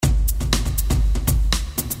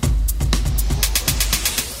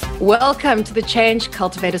Welcome to the Change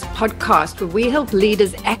Cultivators podcast, where we help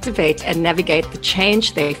leaders activate and navigate the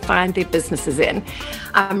change they find their businesses in.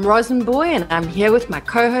 I'm Rosin Boy, and I'm here with my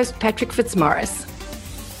co-host, Patrick Fitzmaurice.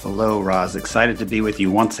 Hello, Roz. Excited to be with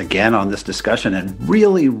you once again on this discussion and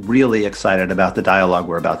really excited about the dialogue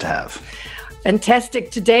we're about to have.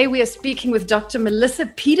 Fantastic. Today we are speaking with Dr. Melissa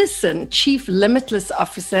Peterson, Chief Limitless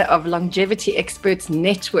Officer of Longevity Experts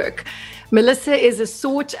Network. Melissa is a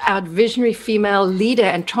sought-out visionary female leader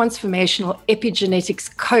and transformational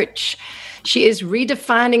epigenetics coach. She is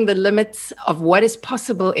redefining the limits of what is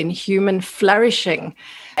possible in human flourishing.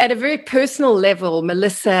 At a very personal level,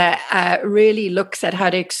 Melissa really looks at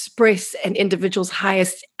how to express an individual's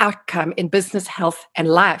highest outcome in business, health, and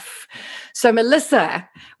life. So, Melissa,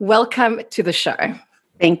 welcome to the show.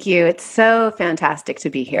 Thank you. It's so fantastic to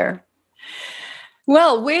be here.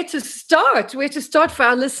 Well, where to start? Where to start for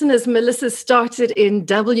our listeners? Melissa started in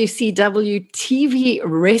WCW TV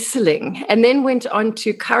wrestling and then went on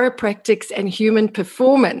to chiropractics and human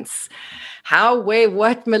performance. How, where,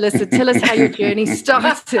 what, Melissa? Tell us how your journey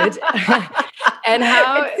started and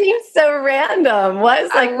how it seems so random.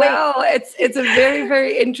 It's a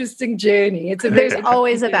very interesting journey. There's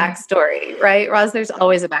always a backstory, right, Roz? There's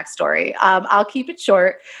always a backstory. I'll keep it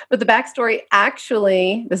short, but the backstory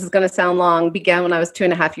actually, this is going to sound long, began when I was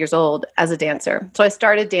 2.5 years old as a dancer. So I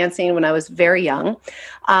started dancing when I was very young,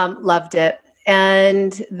 loved it.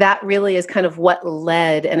 And that really is kind of what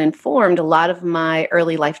led and informed a lot of my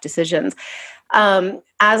early life decisions. As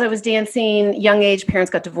I was dancing, young age,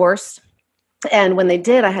 parents got divorced. And when they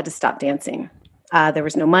did, I had to stop dancing. There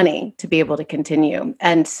was no money to be able to continue.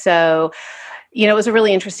 And so, it was a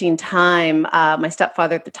really interesting time. My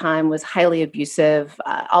stepfather at the time was highly abusive.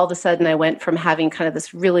 All of a sudden, I went from having kind of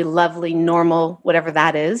this really lovely, normal, whatever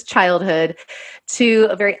that is, childhood, to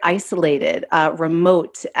a very isolated,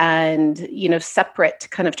 remote, and separate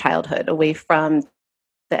kind of childhood away from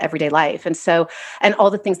the everyday life. And all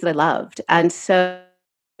the things that I loved. And so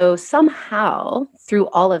somehow, through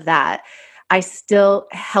all of that, I still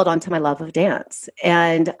held on to my love of dance,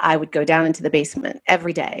 and I would go down into the basement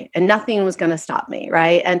every day, and nothing was going to stop me,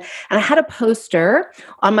 right? And I had a poster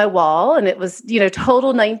on my wall, and it was,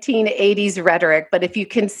 total 1980s rhetoric, but if you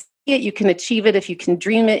can see it, you can achieve it. If you can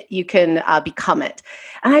dream it, you can become it.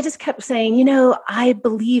 And I just kept saying, I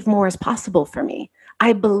believe more is possible for me.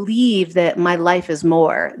 I believe that my life is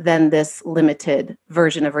more than this limited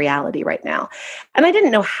version of reality right now. And I didn't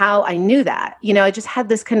know how I knew that. I just had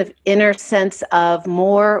this kind of inner sense of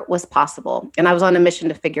more was possible. And I was on a mission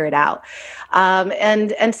to figure it out.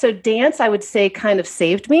 And so dance, I would say, kind of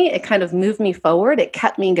saved me. It kind of moved me forward. It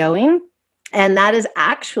kept me going. And that is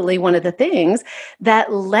actually one of the things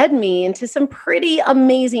that led me into some pretty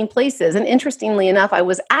amazing places. And interestingly enough, I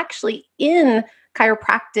was actually in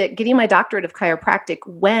chiropractic, getting my doctorate of chiropractic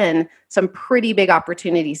when some pretty big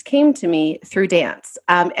opportunities came to me through dance,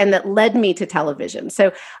 and that led me to television.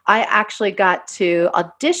 So I actually got to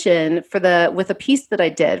audition with a piece that I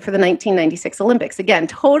did for the 1996 Olympics. Again,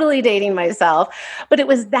 totally dating myself, but it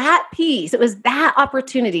was that piece, it was that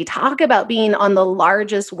opportunity. Talk about being on the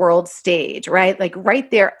largest world stage, right? Like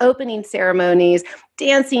right there, opening ceremonies,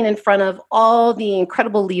 dancing in front of all the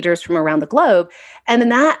incredible leaders from around the globe. And then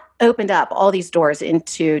that opened up all these doors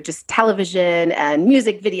into just television and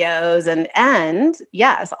music videos and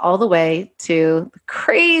yes, all the way to the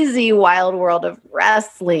crazy wild world of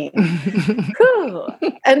wrestling.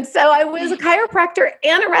 And so I was a chiropractor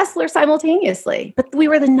and a wrestler simultaneously, but we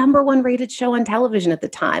were the #1 rated show on television at the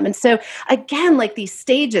time. And so again, like these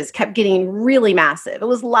stages kept getting really massive. It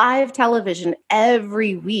was live television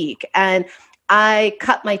every week. And I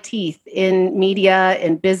cut my teeth in media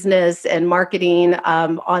and business and marketing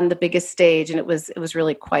on the biggest stage, and it was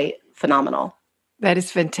really quite phenomenal. That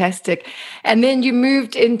is fantastic. And then you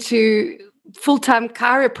moved into full-time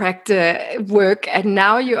chiropractor work, and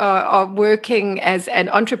now you are working as an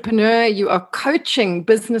entrepreneur. You are coaching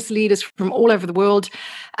business leaders from all over the world,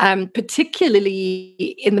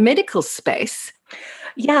 particularly in the medical space.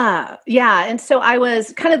 Yeah. And so I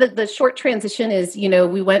was kind of the short transition is,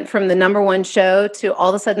 we went from the #1 show to all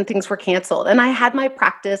of a sudden things were canceled. And I had my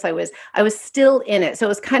practice. I was still in it. So it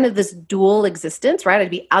was kind of this dual existence, right? I'd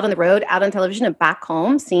be out on the road, out on television, and back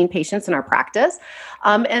home seeing patients in our practice.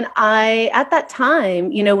 And I, at that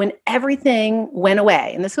time, when everything went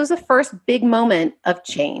away, and this was the first big moment of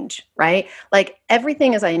change, right? Like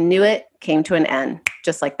everything as I knew it came to an end,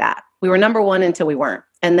 just like that. We were #1 until we weren't.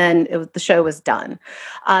 And then the show was done.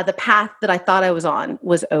 The path that I thought I was on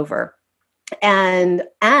was over. And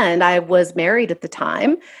I was married at the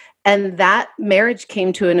time. And that marriage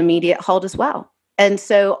came to an immediate halt as well. And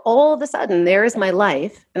so all of a sudden, there is my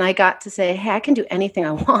life. And I got to say, hey, I can do anything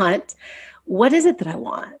I want. What is it that I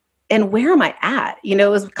want? And where am I at? You know,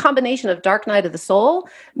 it was a combination of dark night of the soul,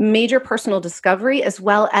 major personal discovery, as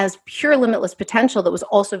well as pure limitless potential that was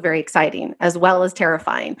also very exciting, as well as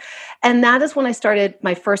terrifying. And that is when I started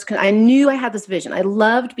my first, I knew I had this vision. I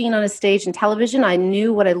loved being on a stage and television. I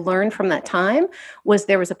knew what I learned from that time was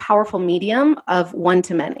there was a powerful medium of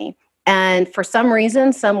one-to-many. And for some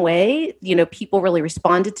reason, some way, you know, people really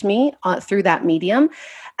responded to me through that medium.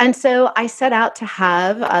 And so I set out to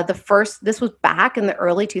have this was back in the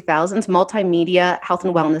early 2000s, multimedia health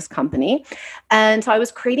and wellness company. And so I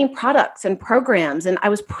was creating products and programs, and I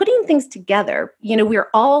was putting things together. You know,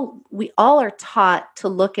 we all are taught to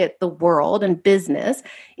look at the world and business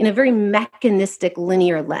in a very mechanistic,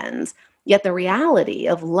 linear lens. Yet the reality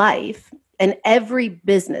of life and every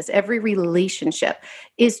business, every relationship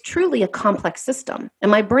is truly a complex system. And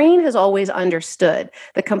my brain has always understood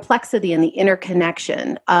the complexity and the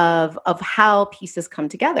interconnection of how pieces come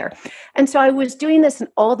together. And so I was doing this, and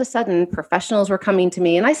all of a sudden professionals were coming to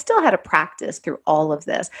me, and I still had a practice through all of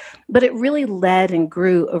this, but it really led and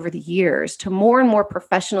grew over the years to more and more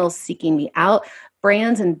professionals seeking me out,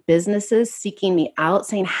 brands and businesses seeking me out,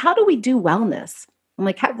 saying, how do we do wellness? I'm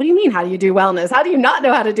like, what do you mean? How do you do wellness? How do you not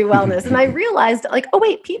know how to do wellness? And I realized like, oh,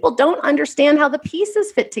 wait, people don't understand how the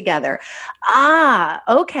pieces fit together.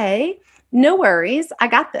 Okay. No worries. I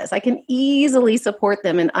got this. I can easily support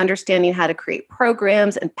them in understanding how to create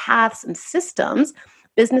programs and paths and systems,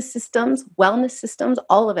 business systems, wellness systems,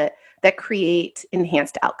 all of it that create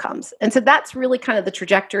enhanced outcomes. And so that's really kind of the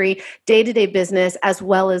trajectory, day-to-day business, as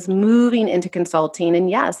well as moving into consulting. And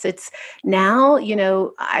yes, it's now, you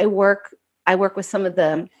know, I work with some of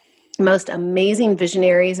the most amazing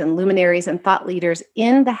visionaries and luminaries and thought leaders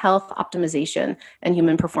in the health optimization and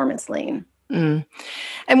human performance lane. Mm.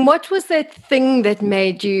 And what was that thing that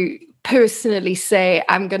made you personally say,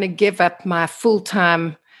 I'm going to give up my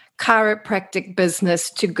full-time chiropractic business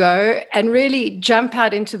to go and really jump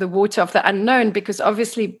out into the water of the unknown? Because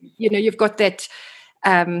obviously, you know, you've got that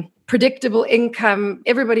predictable income.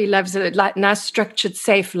 Everybody loves a nice, structured,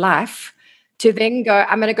 safe life. To then go,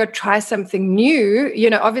 I'm going to go try something new.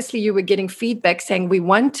 You know, obviously you were getting feedback saying we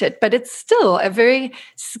want it, but it's still a very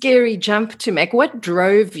scary jump to make. What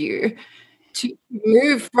drove you to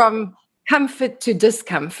move from comfort to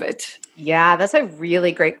discomfort? Yeah, that's a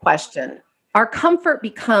really great question. Our comfort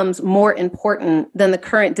becomes more important than the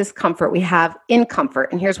current discomfort we have in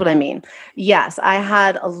comfort. And here's what I mean. Yes, I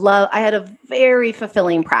had a very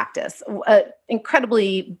fulfilling practice,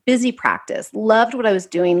 incredibly busy practice, loved what I was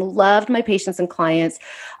doing, loved my patients and clients,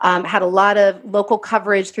 had a lot of local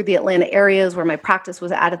coverage through the Atlanta areas where my practice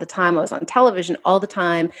was at the time. I was on television all the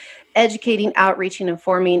time, educating, outreaching,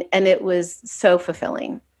 informing, and it was so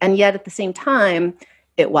fulfilling. And yet at the same time,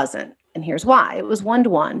 it wasn't. And here's why. It was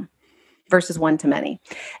one-to-one versus one-to-many.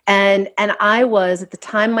 And I was, at the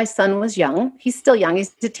time my son was young, he's still young,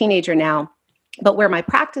 he's a teenager now, but where my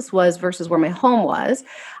practice was versus where my home was,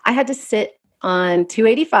 I had to sit on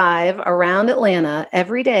 285 around Atlanta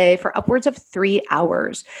every day for upwards of 3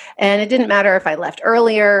 hours. And it didn't matter if I left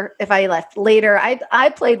earlier, if I left later. I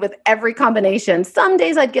played with every combination. Some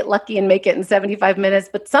days I'd get lucky and make it in 75 minutes,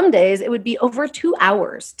 but some days it would be over 2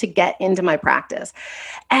 hours to get into my practice.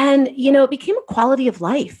 And, you know, it became a quality of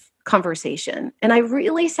life conversation. And I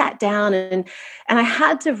really sat down and I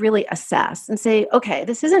had to really assess and say, okay,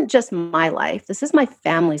 this isn't just my life. This is my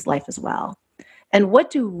family's life as well. And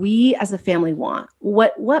what do we as a family want?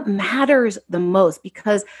 What matters the most?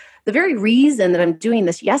 Because the very reason that I'm doing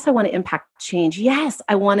this, yes, I want to impact change. Yes,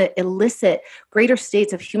 I want to elicit greater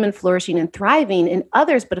states of human flourishing and thriving in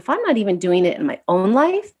others. But if I'm not even doing it in my own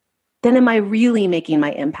life, then am I really making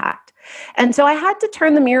my impact? And so I had to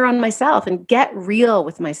turn the mirror on myself and get real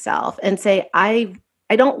with myself and say, I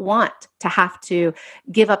don't want to have to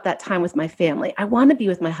give up that time with my family. I want to be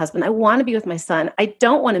with my husband. I want to be with my son. I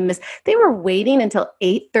don't want to miss. They were waiting until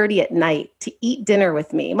 8:30 at night to eat dinner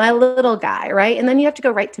with me, my little guy, right? And then you have to go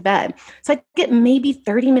right to bed. So I get maybe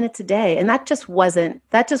 30 minutes a day. And that just wasn't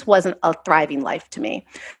a thriving life to me.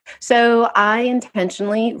 So I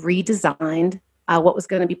intentionally redesigned what was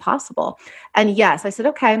going to be possible. And yes, I said,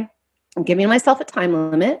 okay, I'm giving myself a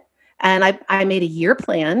time limit. And I made a year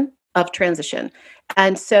plan of transition.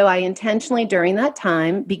 And so I intentionally, during that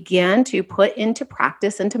time, began to put into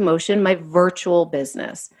practice, into motion, my virtual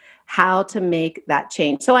business, how to make that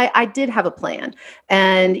change. So I did have a plan,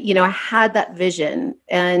 and, you know, I had that vision,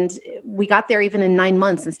 and we got there even in 9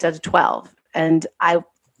 months instead of 12. And I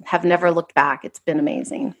have never looked back. It's been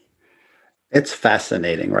amazing. It's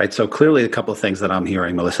fascinating, right? So clearly a couple of things that I'm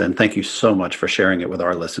hearing, Melissa, and thank you so much for sharing it with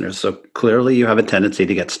our listeners. So clearly you have a tendency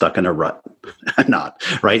to get stuck in a rut. Not,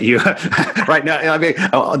 right? You right now, I mean,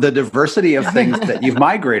 the diversity of things that you've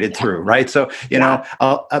migrated through, right? So,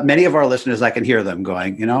 many of our listeners, I can hear them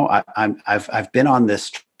going, I've been on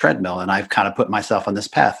this treadmill and I've kind of put myself on this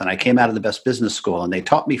path, and I came out of the best business school and they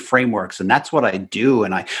taught me frameworks, and that's what I do.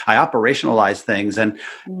 And I operationalize things. And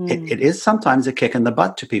it is sometimes a kick in the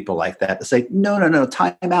butt to people like that to say, no,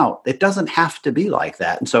 time out. It doesn't have to be like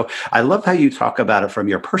that. And so I love how you talk about it from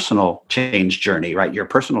your personal change journey, right? Your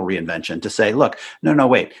personal reinvention, to say, look, no,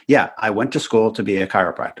 wait. Yeah, I went to school to be a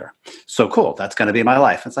chiropractor. So cool. That's going to be my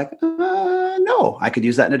life. It's like, no, I could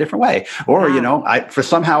use that in a different way. Or,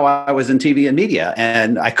 somehow I was in TV and media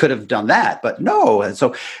and I could have done that, but no. And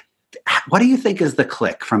so what do you think is the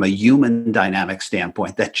click from a human dynamic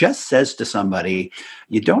standpoint that just says to somebody,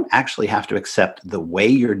 you don't actually have to accept the way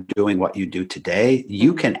you're doing what you do today.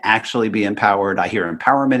 You can actually be empowered. I hear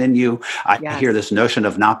empowerment in you. I hear this notion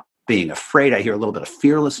of not being afraid. I hear a little bit of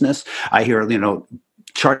fearlessness. I hear,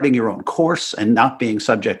 charting your own course and not being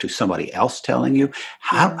subject to somebody else telling you.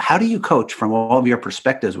 How do you coach from all of your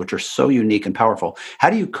perspectives, which are so unique and powerful? How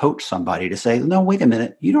do you coach somebody to say, no, wait a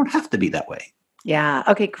minute, you don't have to be that way? Yeah.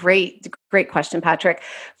 Okay, great. Great question, Patrick.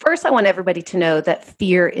 First, I want everybody to know that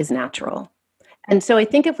fear is natural. And so I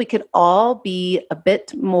think if we could all be a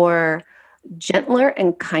bit more gentler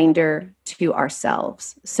and kinder to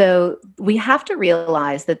ourselves. So we have to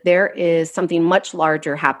realize that there is something much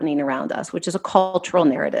larger happening around us, which is a cultural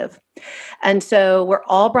narrative. And so we're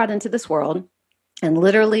all brought into this world, and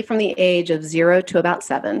literally from the age of 0 to about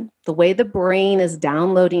 7, the way the brain is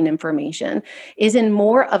downloading information is in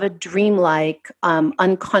more of a dreamlike,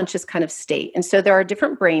 unconscious kind of state. And so there are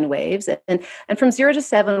different brain waves. And from 0 to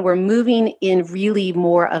 7, we're moving in really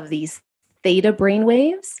more of these theta brain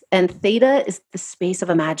waves. And theta is the space of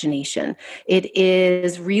imagination. It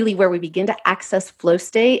is really where we begin to access flow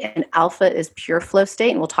state, and alpha is pure flow state.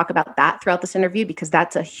 And we'll talk about that throughout this interview because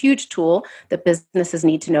that's a huge tool that businesses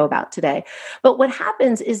need to know about today. But what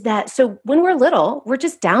happens is that, so when we're little, we're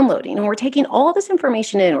just downloading and we're taking all this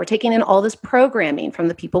information in. We're taking in all this programming from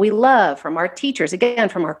the people we love, from our teachers, again,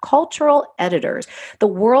 from our cultural editors, the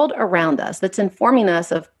world around us that's informing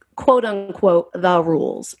us of quote unquote, the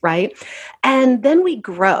rules, right? And then we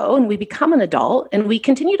grow and we become an adult and we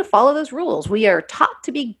continue to follow those rules. We are taught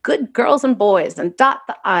to be good girls and boys and dot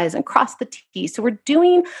the I's and cross the T's. So we're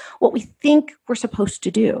doing what we think we're supposed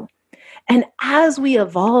to do. And as we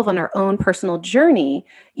evolve on our own personal journey,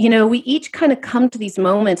 we each kind of come to these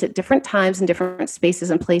moments at different times and different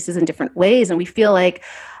spaces and places in different ways. And we feel like,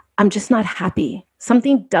 I'm just not happy.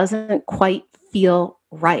 Something doesn't quite feel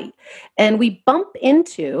right. And we bump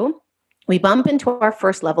into our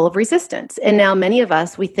first level of resistance. And now many of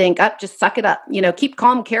us, we think, just suck it up, keep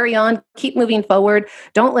calm, carry on, keep moving forward.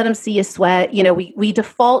 Don't let them see you sweat. We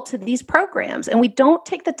default to these programs and we don't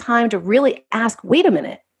take the time to really ask, wait a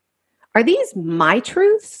minute, are these my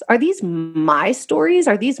truths? Are these my stories?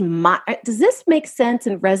 Does this make sense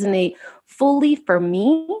and resonate fully for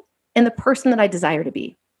me and the person that I desire to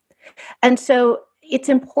be? And so it's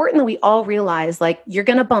important that we all realize, you're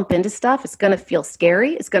going to bump into stuff. It's going to feel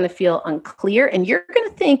scary. It's going to feel unclear. And you're going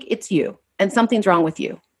to think it's you and something's wrong with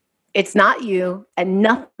you. It's not you and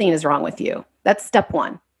nothing is wrong with you. That's step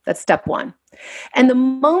one. And the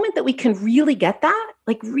moment that we can really get that,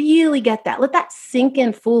 let that sink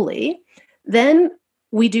in fully, then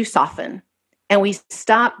we do soften. And we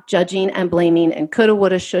stop judging and blaming and coulda,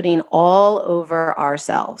 woulda, shoulding all over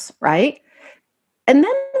ourselves, right? And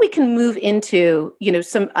then we can move into,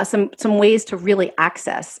 some ways to really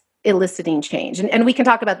access eliciting change. And we can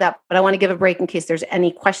talk about that, but I want to give a break in case there's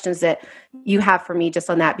any questions that you have for me just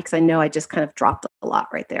on that, because I know I just kind of dropped a lot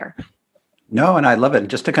right there. No, and I love it.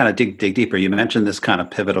 Just to kind of dig deeper, you mentioned this kind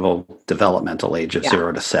of pivotal developmental age of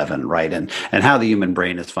 0 to 7, right? And how the human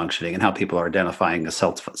brain is functioning and how people are identifying a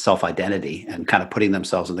self-identity and kind of putting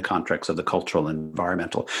themselves in the context of the cultural and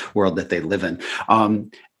environmental world that they live in.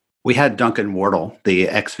 We had Duncan Wardle, the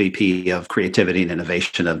ex-VP of Creativity and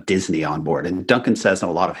Innovation of Disney, on board. And Duncan says in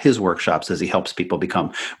a lot of his workshops, as he helps people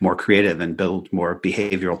become more creative and build more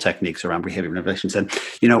behavioral techniques around behavior innovation, said,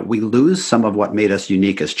 we lose some of what made us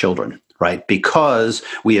unique as children, right? Because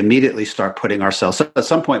we immediately start putting ourselves, so at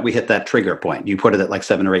some point we hit that trigger point. You put it at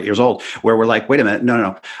 7 or 8 years old, where we're like, wait a minute,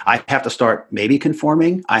 no. I have to start maybe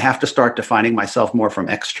conforming. I have to start defining myself more from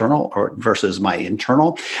external versus my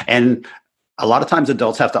internal. And a lot of times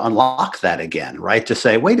adults have to unlock that again, right? To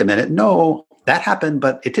say, wait a minute, no, that happened,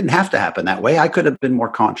 but it didn't have to happen that way. I could have been more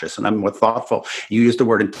conscious and I'm more thoughtful. You used the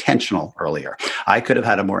word intentional earlier. I could have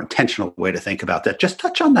had a more intentional way to think about that. Just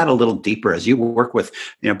touch on that a little deeper as you work with,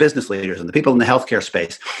 business leaders and the people in the healthcare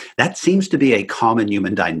space. That seems to be a common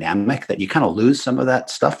human dynamic, that you kind of lose some of that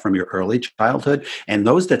stuff from your early childhood. And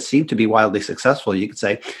those that seem to be wildly successful, you could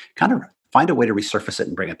say, kind of find a way to resurface it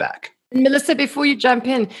and bring it back. Melissa, before you jump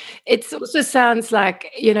in, it also sounds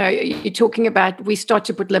like, you're talking about we start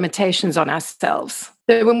to put limitations on ourselves.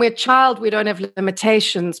 So when we're a child, we don't have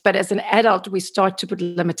limitations, but as an adult, we start to put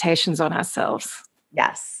limitations on ourselves.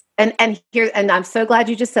 Yes. And I'm so glad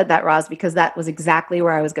you just said that, Roz, because that was exactly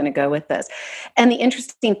where I was going to go with this. And the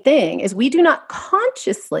interesting thing is we're not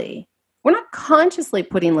consciously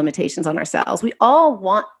putting limitations on ourselves. We all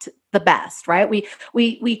want the best, right?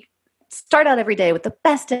 We start out every day with the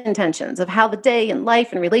best intentions of how the day and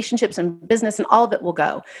life and relationships and business and all of it will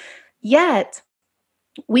go. Yet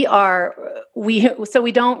so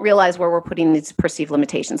we don't realize where we're putting these perceived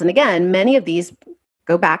limitations. And again, many of these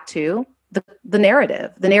go back to the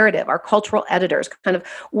narrative, our cultural editors, kind of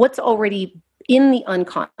what's already in the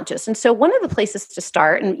unconscious. And so one of the places to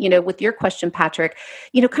start, and, with your question, Patrick,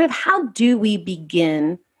 kind of how do we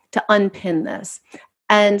begin to unpin this?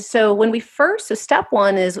 And so step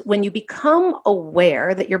one is when you become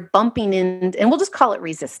aware that you're bumping in, and we'll just call it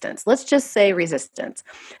resistance. Let's just say resistance.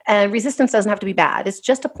 And resistance doesn't have to be bad. It's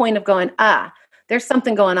just a point of going, there's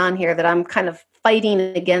something going on here that I'm kind of fighting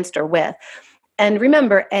against or with. And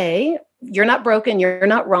remember, you're not broken, you're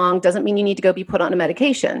not wrong, doesn't mean you need to go be put on a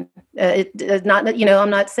medication. I'm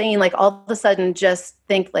not saying like all of a sudden just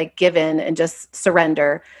think like give in and just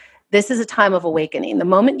surrender. This is a time of awakening. The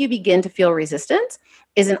moment you begin to feel resistance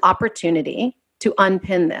is an opportunity to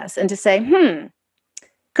unpin this and to say,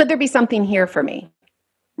 could there be something here for me?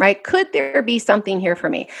 Right? Could there be something here for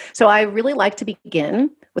me? So I really like to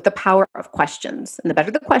begin with the power of questions. And the better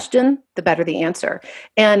the question, the better the answer.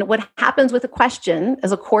 And what happens with a question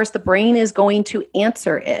is, of course, the brain is going to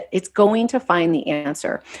answer it. It's going to find the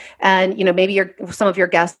answer. And, maybe some of your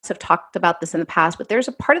guests have talked about this in the past, but there's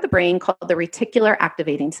a part of the brain called the reticular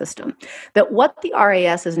activating system, that what the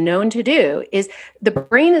RAS is known to do is the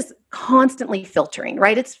brain is constantly filtering,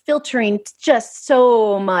 right? It's filtering just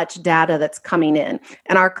so much data that's coming in.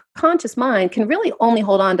 And our conscious mind can really only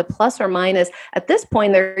hold on to plus or minus, at this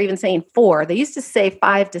point, they're even saying 4. They used to say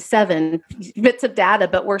 5 to 7 bits of data,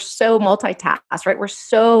 but we're so multitasked, right? We're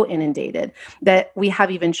so inundated that we have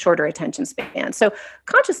even shorter attention spans. So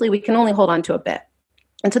consciously, we can only hold on to a bit.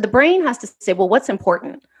 And so the brain has to say, well, what's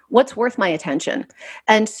important? What's worth my attention?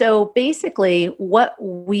 And so basically what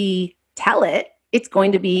we tell it's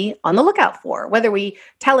going to be on the lookout for. Whether we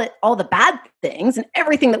tell it all the bad things and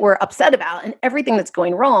everything that we're upset about and everything that's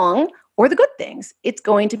going wrong, or the good things, it's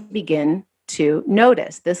going to begin to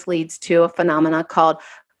notice. This leads to a phenomena called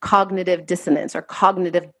cognitive dissonance or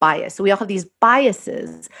cognitive bias. So we all have these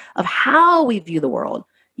biases of how we view the world.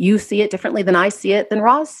 You see it differently than I see it, than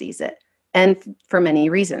Roz sees it, and for many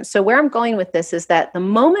reasons. So where I'm going with this is that the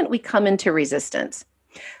moment we come into resistance,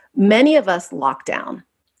 many of us lock down,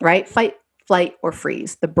 right? Fight, flight, or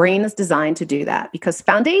freeze. The brain is designed to do that because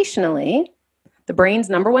foundationally, the brain's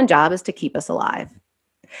number one job is to keep us alive.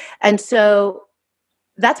 And so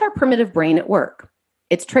that's our primitive brain at work.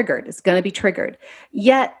 It's triggered. It's going to be triggered.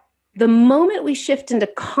 Yet the moment we shift into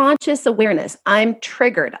conscious awareness, I'm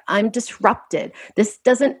triggered, I'm disrupted. This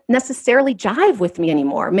doesn't necessarily jive with me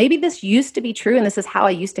anymore. Maybe this used to be true and this is how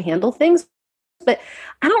I used to handle things, but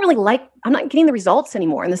I'm not getting the results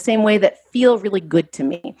anymore in the same way that feel really good to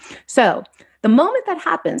me. So the moment that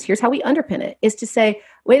happens, here's how we underpin it, is to say,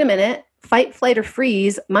 wait a minute, fight, flight, or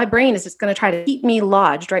freeze. My brain is just going to try to keep me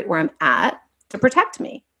lodged right where I'm at to protect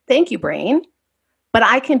me. Thank you, brain. But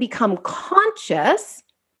I can become conscious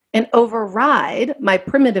and override my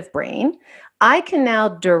primitive brain. I can now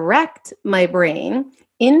direct my brain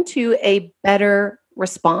into a better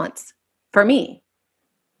response for me.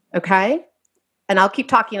 Okay? And I'll keep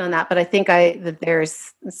talking on that, but I think that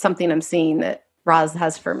there's something I'm seeing that Roz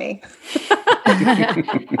has for me. No,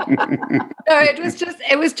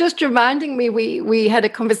 it was just reminding me. We had a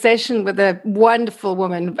conversation with a wonderful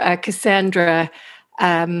woman, Cassandra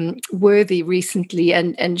Worthy, recently,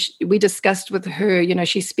 and we discussed with her.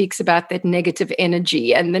 She speaks about that negative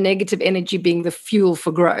energy, and the negative energy being the fuel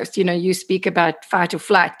for growth. You speak about fight or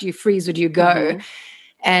flight. Do you freeze or do you go? Mm-hmm.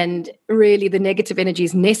 And really, the negative energy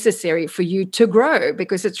is necessary for you to grow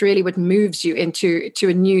because it's really what moves you into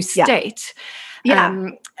a new state. Yeah.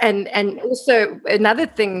 And also another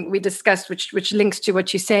thing we discussed, which links to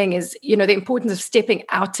what you're saying, is the importance of stepping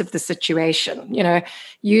out of the situation.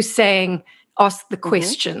 You saying, ask the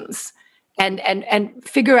questions. and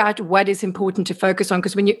figure out what is important to focus on.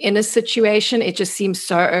 Because when you're in a situation, it just seems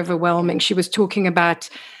so overwhelming. She was talking about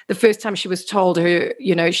the first time she was told her,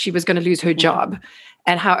 she was going to lose her job,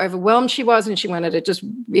 and how overwhelmed she was, and she wanted to just,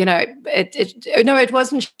 it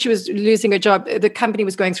wasn't she was losing her job. The company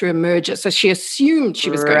was going through a merger, so she assumed she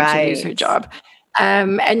was going to lose her job.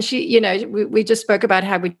 And she, we just spoke about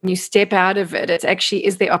how when you step out of it, it's actually,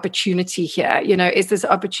 is there opportunity here? Is this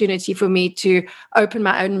opportunity for me to open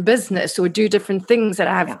my own business or do different things that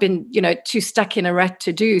I've been, too stuck in a rut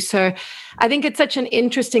to do? So I think it's such an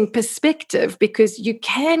interesting perspective, because you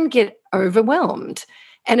can get overwhelmed.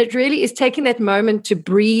 And it really is taking that moment to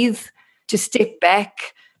breathe, to step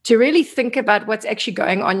back, to really think about what's actually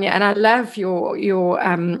going on here. And I love your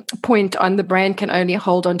point on the brand can only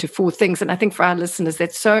hold on to 4 things. And I think for our listeners,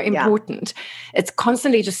 that's so important. It's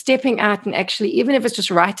constantly just stepping out and actually, even if it's just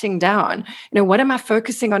writing down, what am I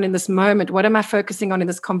focusing on in this moment? What am I focusing on in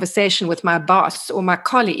this conversation with my boss or my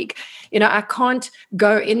colleague? I can't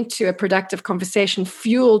go into a productive conversation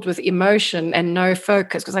fueled with emotion and no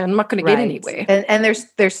focus, because I'm not going to get anywhere. And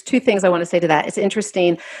there's 2 things I want to say to that. It's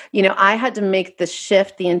interesting. I had to make the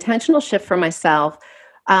shift, the intentional shift for myself,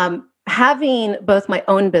 having both my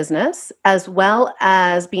own business as well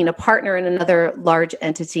as being a partner in another large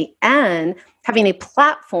entity, and having a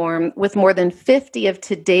platform with more than 50 of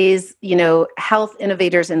today's, health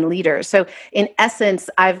innovators and leaders. So in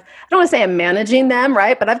essence, I don't want to say I'm managing them,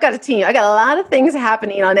 right? But I've got a team. I got a lot of things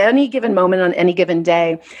happening on any given moment, on any given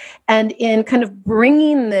day. And in kind of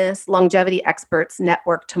bringing this Longevity Experts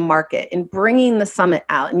Network to market, and bringing the summit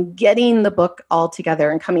out, and getting the book all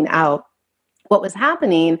together and coming out, what was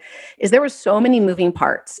happening is there were so many moving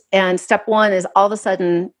parts. And step 1 is, all of a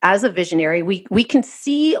sudden, as a visionary, we can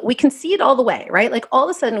see it all the way, right? Like, all of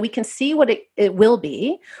a sudden we can see what it will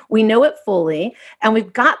be. We know it fully, and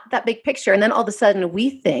we've got that big picture. And then all of a sudden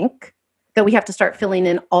we think that we have to start filling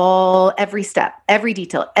in every step, every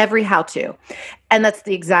detail, every how-to. And that's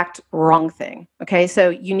the exact wrong thing. Okay. So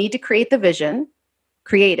you need to create the vision,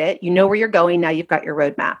 create it. You know where you're going. Now you've got your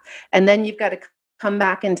roadmap. And then you've got to come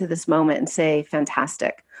back into this moment and say,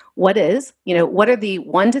 fantastic. What are the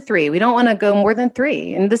 1 to 3? We don't want to go more than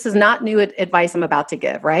 3. And this is not new advice I'm about to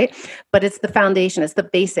give, right? But it's the foundation, it's the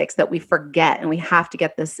basics that we forget, and we have to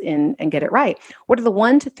get this in and get it right. What are the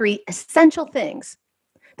 1 to 3 essential things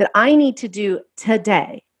that I need to do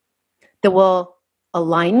today that will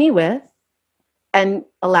align me with and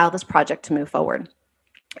allow this project to move forward?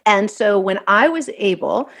 And so when I was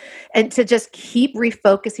able to just keep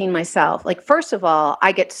refocusing myself, like, first of all,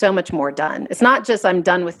 I get so much more done. It's not just I'm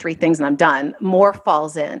done with 3 things and I'm done. More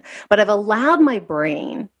falls in. But I've allowed my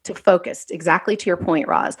brain to focus, exactly to your point,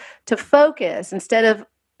 Roz, to focus instead of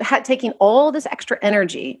taking all this extra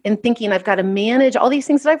energy and thinking I've got to manage all these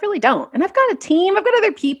things that I really don't. And I've got a team, I've got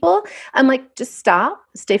other people. I'm like, just stop,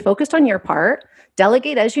 stay focused on your part,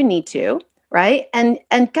 delegate as you need to. Right. And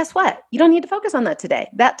guess what? You don't need to focus on that today.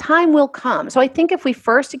 That time will come. So I think if we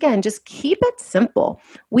first, again, just keep it simple,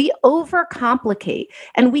 we overcomplicate,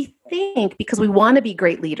 and we think, because we want to be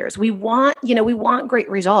great leaders, we want great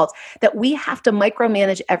results, that we have to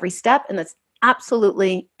micromanage every step. And that's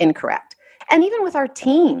absolutely incorrect. And even with our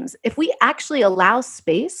teams, if we actually allow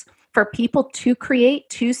space for people to create,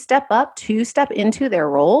 to step up, to step into their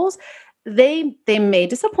roles, they may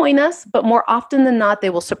disappoint us, but more often than not,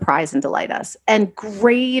 they will surprise and delight us, and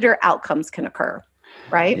greater outcomes can occur.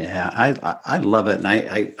 Right? Yeah, I love it. And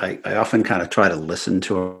I often kind of try to listen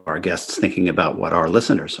to our guests thinking about what our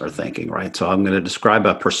listeners are thinking, right? So I'm going to describe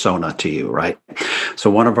a persona to you, right? So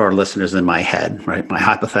one of our listeners in my head, right, my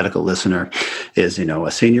hypothetical listener is,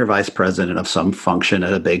 a senior vice president of some function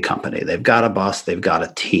at a big company. They've got a boss, they've got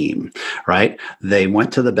a team, right? They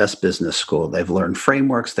went to the best business school. They've learned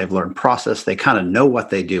frameworks, they've learned process. They kind of know what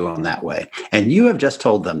they do on that way. And you have just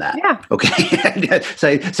told them that. Yeah. Okay.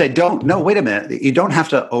 say, wait a minute. You don't have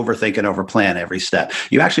to overthink and overplan every step.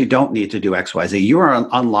 You actually don't need to do X, Y, Z. You are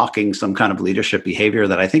unlocking some kind of leadership behavior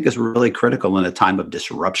that I think is really critical in a time of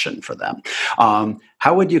disruption for them.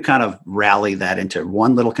 How would you kind of rally that into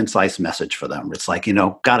one little concise message for them? It's like,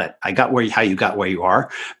 got it. I got how you got where you are.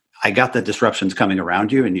 I got the disruptions coming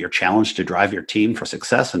around you and your challenge to drive your team for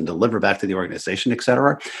success and deliver back to the organization, et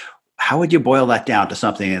cetera. How would you boil that down to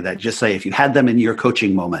something that, just say, if you had them in your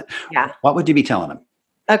coaching moment, what would you be telling them?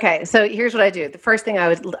 Okay, so here's what I do. The first thing I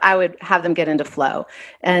would have them get into flow,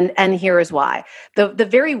 and here is why. The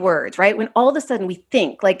very words, right? When all of a sudden we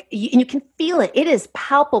think, like, and you can feel it. It is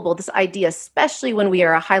palpable, this idea, especially when we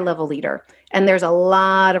are a high level leader. And there's a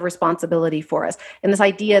lot of responsibility for us. And this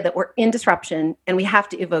idea that we're in disruption and we have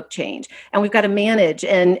to evoke change and we've got to manage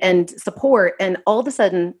and support. And all of a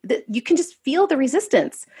sudden, you can just feel the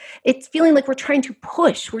resistance. It's feeling like we're trying to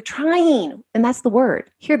push. We're trying. And that's the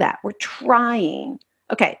word. Hear that. We're trying.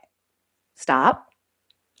 Okay, stop.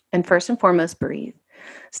 And first and foremost, breathe.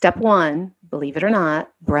 Step one, believe it or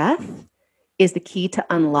not, breath is the key to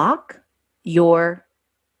unlock your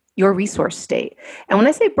resource state. And when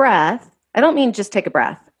I say breath, I don't mean just take a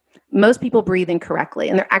breath. Most people breathe incorrectly,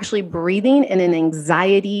 and they're actually breathing in an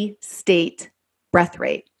anxiety state breath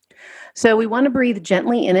rate. So we want to breathe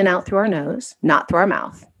gently in and out through our nose, not through our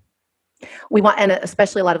mouth. We want, and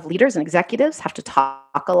especially a lot of leaders and executives have to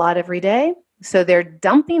talk a lot every day. So they're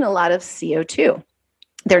dumping a lot of CO2.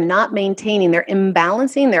 They're not maintaining, they're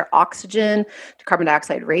imbalancing their oxygen to carbon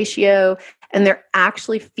dioxide ratio, and they're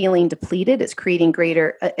actually feeling depleted. It's creating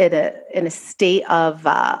greater, in a state of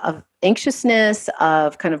anxiousness,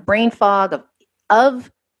 of kind of brain fog,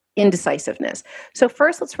 of indecisiveness. So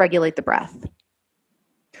first, let's regulate the breath.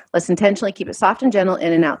 Let's intentionally keep it soft and gentle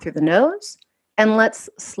in and out through the nose, and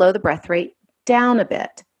let's slow the breath rate down a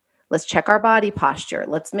bit. Let's check our body posture.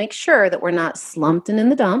 Let's make sure that we're not slumped and in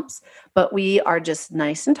the dumps, but we are just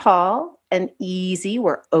nice and tall and easy.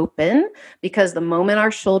 We're open, because the moment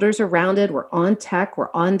our shoulders are rounded, we're on tech,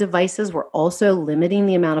 we're on devices, we're also limiting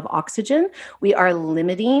the amount of oxygen. We are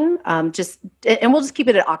limiting and we'll just keep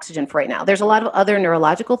it at oxygen for right now. There's a lot of other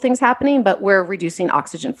neurological things happening, but we're reducing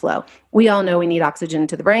oxygen flow. We all know we need oxygen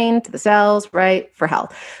to the brain, to the cells, right, for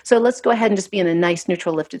health. So let's go ahead and just be in a nice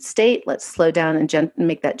neutral lifted state. Let's slow down and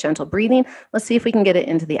make that gentle breathing. Let's see if we can get it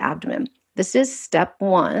into the abdomen. This is step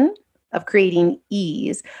one of creating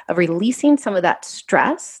ease, of releasing some of that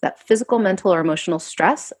stress, that physical, mental, or emotional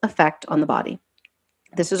stress effect on the body.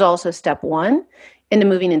 This is also step one into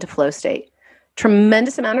moving into flow state.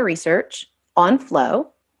 Tremendous amount of research on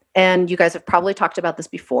flow, and you guys have probably talked about this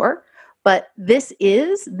before, but this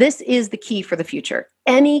is the key for the future.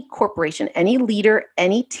 Any corporation, any leader,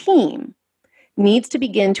 any team needs to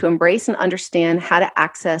begin to embrace and understand how to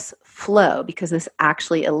access flow, because this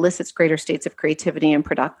actually elicits greater states of creativity and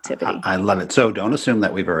productivity. I love it. So don't assume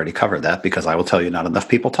that we've already covered that, because I will tell you not enough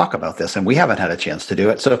people talk about this, and we haven't had a chance to do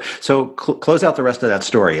it. So close out the rest of that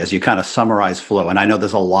story as you kind of summarize flow. And I know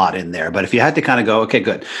there's a lot in there, but if you had to kind of go, okay,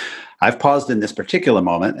 good. I've paused in this particular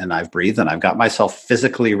moment and I've breathed and I've got myself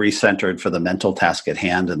physically recentered for the mental task at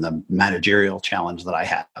hand and the managerial challenge that I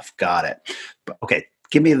have. Got it. But, okay.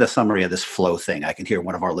 Give me the summary of this flow thing. I can hear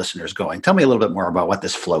one of our listeners going, tell me a little bit more about what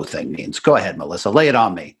this flow thing means. Go ahead, Melissa, lay it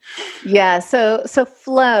on me. Yeah, so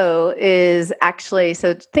flow is actually,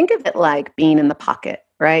 so think of it like being in the pocket,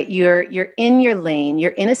 right? You're in your lane,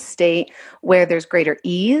 you're in a state where there's greater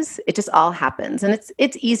ease. It just all happens. And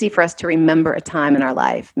it's easy for us to remember a time in our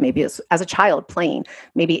life. Maybe it's as a child playing,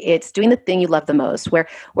 maybe it's doing the thing you love the most, where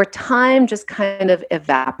time just kind of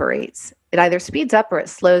evaporates. It either speeds up or it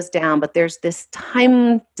slows down, but there's this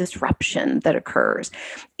time disruption that occurs.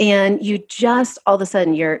 And you just, all of a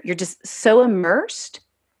sudden, you're just so immersed,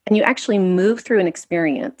 and you actually move through an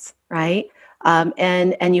experience, right?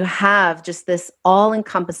 And you have just this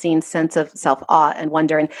all-encompassing sense of self-awe and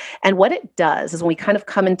wonder. And what it does is when we kind of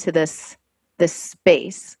come into this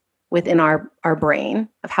space within our brain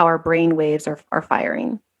of how our brain waves are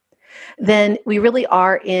firing, then we really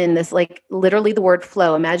are in this, like literally the word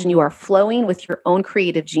flow. Imagine you are flowing with your own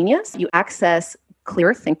creative genius. You access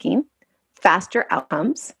clearer thinking, faster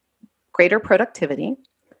outcomes, greater productivity,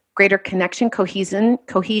 greater connection, cohesion,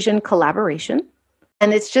 collaboration.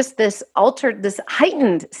 And it's just this altered and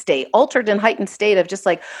heightened state of just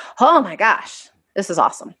like, oh my gosh, this is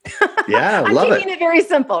awesome. Yeah, I'm keeping it very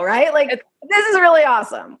simple, right? Like, this is really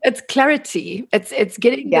awesome. It's clarity. It's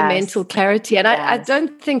getting the mental clarity. And I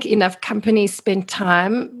don't think enough companies spend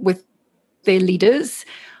time with their leaders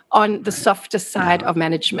on the softer side of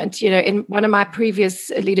management. You know, in one of my previous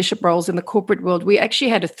leadership roles in the corporate world, we actually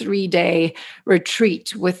had a 3-day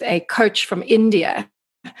retreat with a coach from India.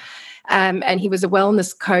 And he was a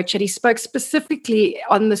wellness coach, and he spoke specifically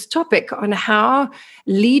on this topic, on how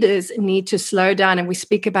leaders need to slow down. And we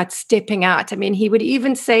speak about stepping out. I mean, he would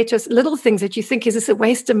even say to us little things that you think, is this a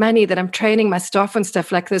waste of money that I'm training my staff on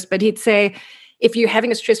stuff like this? But he'd say, if you're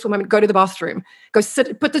having a stressful moment, go to the bathroom, go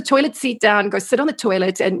sit, put the toilet seat down, go sit on the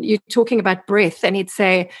toilet, and you're talking about breath. And he'd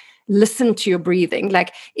say, listen to your breathing.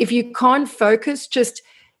 Like, if you can't focus, just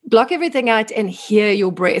block everything out and hear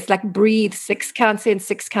your breath, like breathe 6 counts in,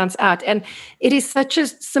 6 counts out. And it is such a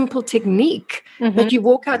simple technique that you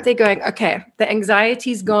walk out there going, okay, the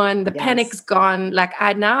anxiety's gone, the panic's gone. Like,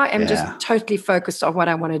 I now am just totally focused on what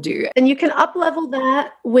I want to do. And you can up-level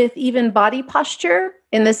that with even body posture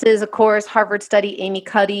And this is, of course, Harvard study, Amy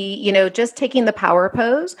Cuddy, just taking the power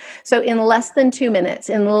pose. So in less than 2 minutes,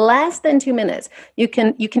 you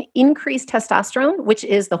can increase testosterone, which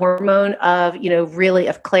is the hormone of, really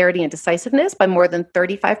of clarity and decisiveness, by more than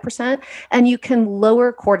 35%. And you can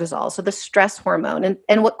lower cortisol, so the stress hormone.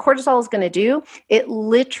 And what cortisol is going to do, it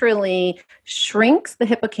literally shrinks the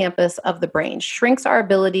hippocampus of the brain, shrinks our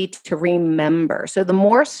ability to remember. So the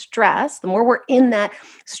more stress, the more we're in that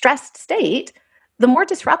stressed state, the more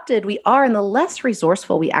disrupted we are and the less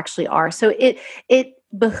resourceful we actually are. So it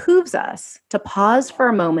behooves us to pause for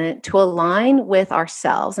a moment, to align with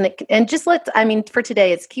ourselves. And just for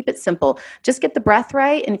today, it's keep it simple. Just get the breath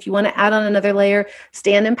right. And if you want to add on another layer,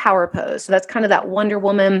 stand in power pose. So that's kind of that Wonder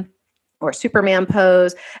Woman or Superman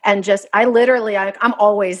pose. And I'm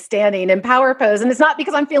always standing in power pose. And it's not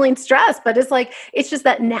because I'm feeling stressed, but it's just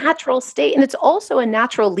that natural state. And it's also a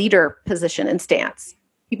natural leader position and stance.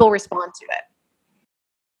 People respond to it.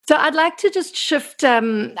 So I'd like to just shift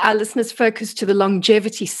our listeners' focus to the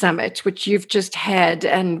Longevity Summit, which you've just had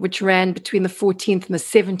and which ran between the 14th and the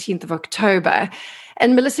 17th of October.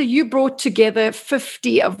 And Melissa, you brought together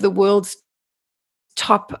 50 of the world's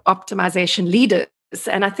top optimization leaders.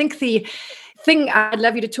 And I think the thing I'd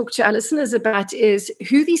love you to talk to our listeners about is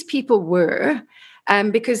who these people were,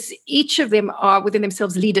 because each of them are within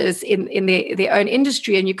themselves leaders in their own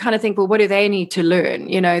industry. And you kind of think, well, what do they need to learn?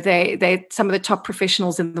 They're some of the top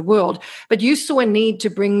professionals in the world. But you saw a need to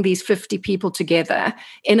bring these 50 people together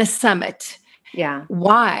in a summit. Yeah.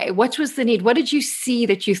 Why? What was the need? What did you see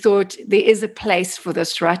that you thought there is a place for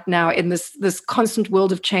this right now in this constant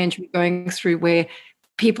world of change we're going through, where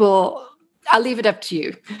people... I'll leave it up to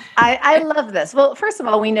you. I love this. Well, first of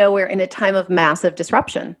all, we know we're in a time of massive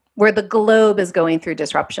disruption, where the globe is going through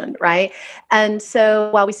disruption, right? And so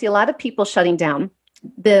while we see a lot of people shutting down,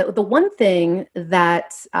 the one thing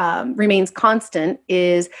that remains constant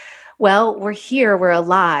is, well, we're here, we're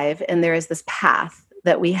alive, and there is this path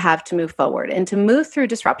that we have to move forward. And to move through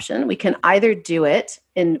disruption, we can either do it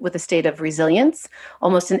with a state of resilience,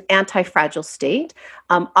 almost an anti-fragile state,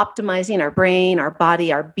 optimizing our brain, our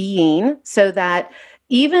body, our being, so that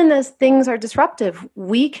even as things are disruptive,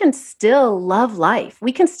 we can still love life.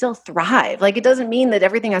 We can still thrive. It doesn't mean that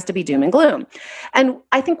everything has to be doom and gloom. And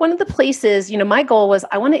I think one of the places, my goal was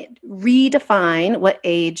I want to redefine what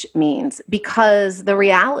age means, because the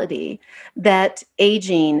reality that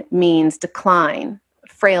aging means decline,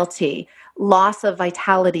 frailty, loss of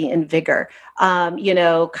vitality and vigor,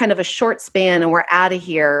 kind of a short span and we're out of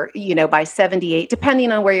here, by 78,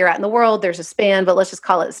 depending on where you're at in the world, there's a span, but let's just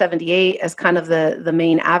call it 78 as kind of the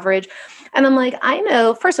main average. And I'm like, I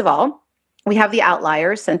know, first of all, we have the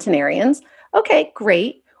outliers, centenarians. Okay,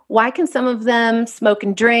 great. Why can some of them smoke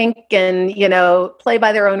and drink and, play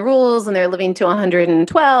by their own rules and they're living to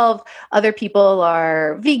 112? Other people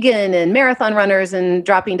are vegan and marathon runners and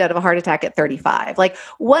dropping dead of a heart attack at 35.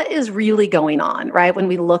 What is really going on, right, when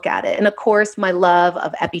we look at it? And of course, my love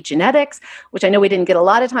of epigenetics, which I know we didn't get a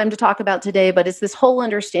lot of time to talk about today, but it's this whole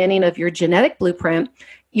understanding of your genetic blueprint.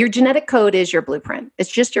 Your genetic code is your blueprint. It's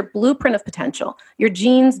just your blueprint of potential. Your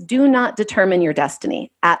genes do not determine your destiny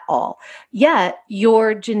at all. Yet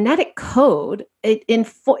your genetic code,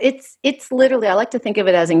 it's literally, I like to think of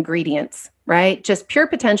it as ingredients, right? Just pure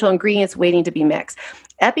potential ingredients waiting to be mixed.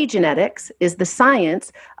 Epigenetics is the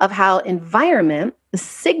science of how the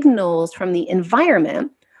signals from the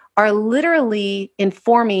environment are literally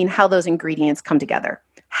informing how those ingredients come together,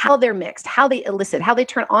 how they're mixed, how they elicit, how they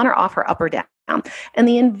turn on or off or up or down. And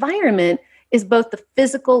the environment is both the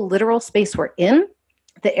physical, literal space we're in,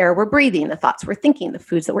 the air we're breathing, the thoughts we're thinking, the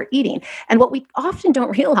foods that we're eating. And what we often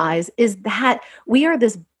don't realize is that we are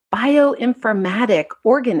this bioinformatic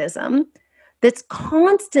organism that's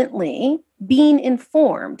constantly being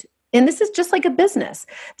informed. And this is just like a business.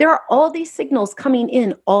 There are all these signals coming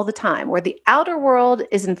in all the time, where the outer world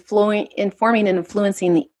is informing and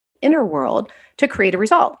influencing the inner world to create a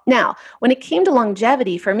result. Now, when it came to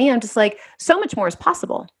longevity, for me, I'm just like, so much more is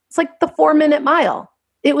possible. It's like the 4-minute mile.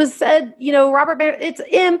 It was said, Robert Barron, it's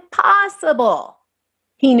impossible.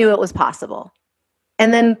 He knew it was possible.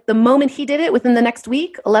 And then the moment he did it, within the next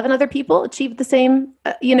week, 11 other people achieved the same,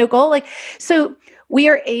 goal. So we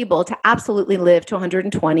are able to absolutely live to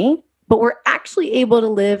 120, but we're actually able to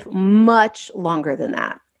live much longer than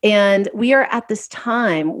that. And we are at this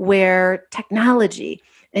time where technology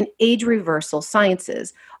and age reversal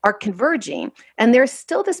sciences are converging. And there's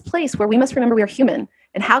still this place where we must remember we are human.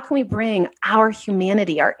 And how can we bring our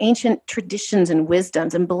humanity, our ancient traditions and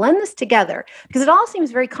wisdoms, and blend this together? Because it all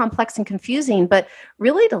seems very complex and confusing, but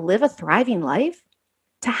really to live a thriving life,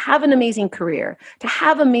 to have an amazing career, to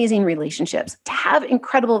have amazing relationships, to have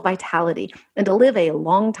incredible vitality, and to live a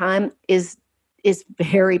long time is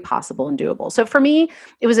very possible and doable. So for me,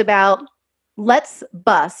 it was about let's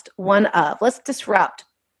disrupt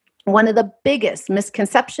one of the biggest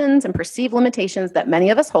misconceptions and perceived limitations that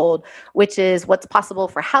many of us hold, which is what's possible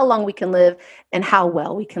for how long we can live and how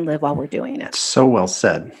well we can live while we're doing it. So well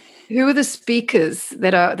said. Who are the speakers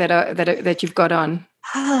that you've got on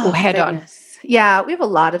or had on? Yeah, we have a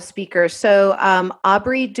lot of speakers. So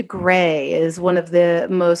Aubrey de Grey is one of the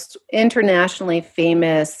most internationally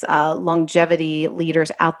famous longevity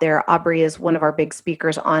leaders out there. Aubrey is one of our big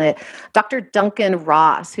speakers on it. Dr. Duncan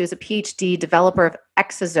Ross, who's a PhD developer of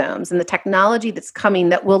exosomes and the technology that's coming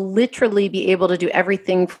that will literally be able to do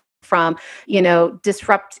everything from,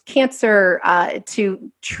 disrupt cancer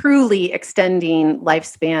to truly extending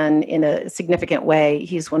lifespan in a significant way.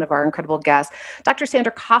 He's one of our incredible guests. Dr.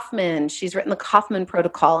 Sandra Kaufman, she's written the Kaufman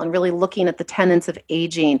Protocol and really looking at the tenets of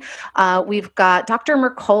aging. We've got Dr.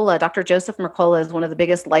 Mercola. Dr. Joseph Mercola is one of the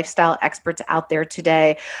biggest lifestyle experts out there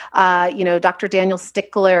today. Dr. Daniel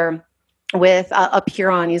Stickler with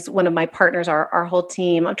Apiron. He's one of my partners, our whole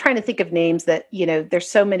team. I'm trying to think of names that, there's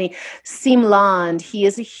so many. Siim Land, he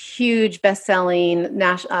is a huge best-selling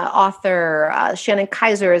author. Shannon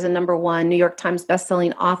Kaiser is a #1 New York Times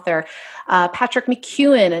best-selling author. Patrick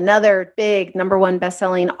McKeown, another big #1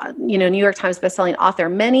 best-selling, New York Times best-selling author.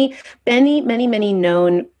 Many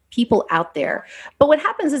known people out there. But what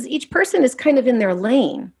happens is each person is kind of in their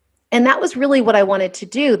lane. And that was really what I wanted to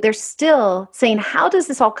do. They're still saying, how does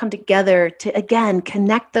this all come together to, again,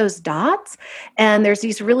 connect those dots? And there's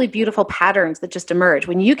these really beautiful patterns that just emerge.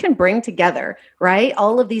 When you can bring together, right,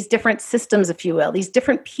 all of these different systems, if you will, these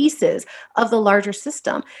different pieces of the larger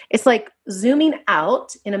system, it's like zooming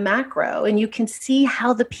out in a macro, and you can see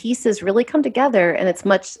how the pieces really come together. And it's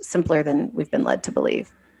much simpler than we've been led to believe.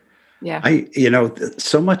 Yeah.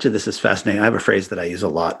 So much of this is fascinating. I have a phrase that I use a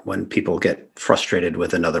lot when people get frustrated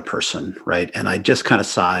with another person, right? And I just kind of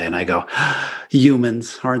sigh and I go,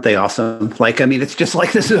 humans, aren't they awesome? It's just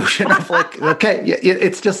like this ocean of okay,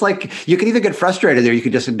 it's just like, you can either get frustrated or you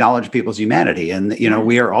can just acknowledge people's humanity. And,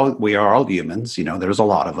 we are all humans, there's a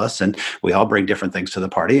lot of us and we all bring different things to the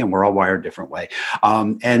party and we're all wired a different way.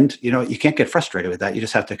 You can't get frustrated with that. You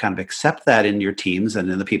just have to kind of accept that in your teams and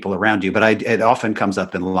in the people around you. But it often comes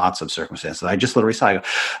up in lots of circumstances. I just literally say, I go,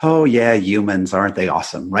 oh yeah, humans, aren't they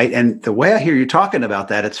awesome, right? And the way I hear you talking about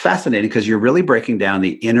that, it's fascinating because you're really breaking down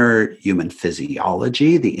the inner human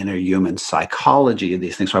physiology, the inner human psychology of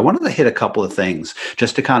these things. So I wanted to hit a couple of things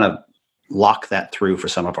just to kind of lock that through for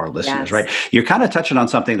some of our listeners, yes. Right? You're kind of touching on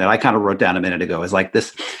something that I kind of wrote down a minute ago, is like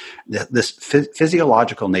this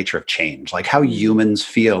physiological nature of change, like how humans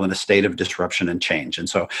feel in a state of disruption and change. And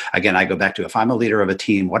so again, I go back to, if I'm a leader of a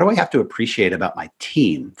team, what do I have to appreciate about my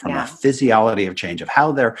team from a physiology of change, of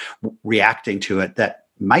how they're reacting to it, that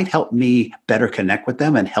might help me better connect with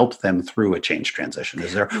them and help them through a change transition?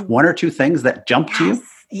 Is there one or two things that jump to you?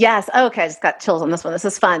 Yes. Okay. I just got chills on this one. This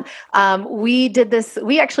is fun. We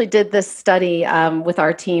actually did this study with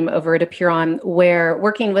our team over at Apiron, where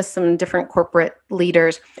working with some different corporate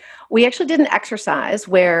leaders, we actually did an exercise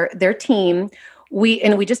where their team,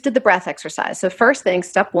 we just did the breath exercise. So first thing,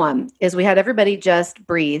 step 1 is we had everybody just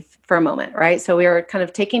breathe for a moment, right? So we were kind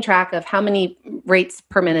of taking track of how many rates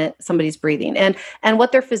per minute somebody's breathing and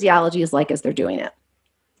what their physiology is like as they're doing it.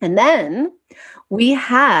 And then we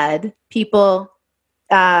had people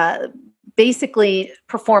basically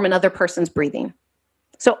perform another person's breathing.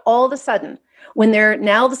 So all of a sudden, when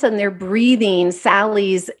they're breathing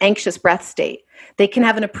Sally's anxious breath state, they can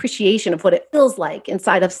have an appreciation of what it feels like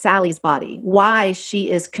inside of Sally's body, why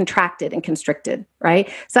she is contracted and constricted,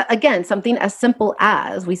 right? So again, something as simple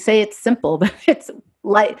as, we say it's simple, but it's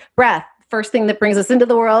like breath. First thing that brings us into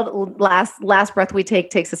the world, last breath we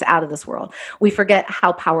take takes us out of this world. We forget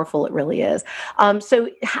how powerful it really is. So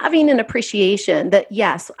having an appreciation that,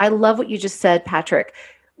 yes, I love what you just said, Patrick.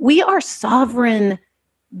 We are sovereign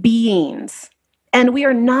beings, and we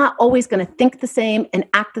are not always going to think the same and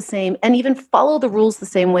act the same and even follow the rules the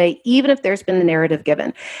same way, even if there's been a narrative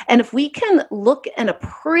given. And if we can look and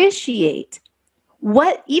appreciate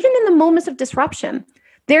what, even in the moments of disruption,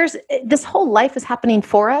 this whole life is happening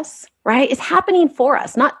for us, right? It's happening for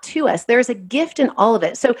us, not to us. There's a gift in all of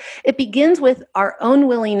it. So it begins with our own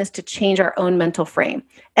willingness to change our own mental frame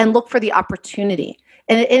and look for the opportunity.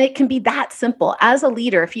 And it can be that simple. As a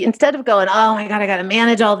leader, if you, instead of going, oh my God, I got to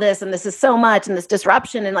manage all this and this is so much and this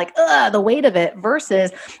disruption and the weight of it,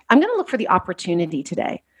 versus I'm going to look for the opportunity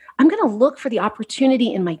today. I'm going to look for the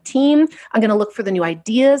opportunity in my team. I'm going to look for the new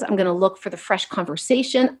ideas. I'm going to look for the fresh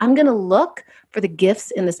conversation. I'm going to look for the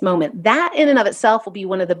gifts in this moment. That in and of itself will be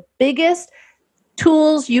one of the biggest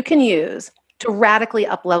tools you can use to radically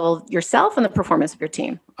up-level yourself and the performance of your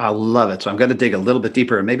team. I love it. So I'm going to dig a little bit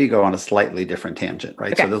deeper and maybe go on a slightly different tangent,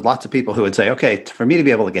 right? Okay. So there's lots of people who would say, okay, for me to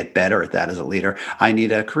be able to get better at that as a leader, I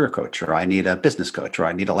need a career coach, or I need a business coach, or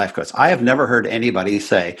I need a life coach. I have never heard anybody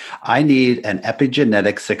say, I need an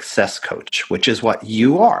epigenetic success coach, which is what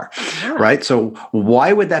you are, right? So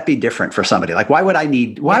why would that be different for somebody? Like, why would I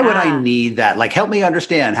need that? Like, help me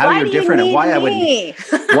understand how you're different and why I would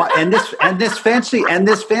and this fancy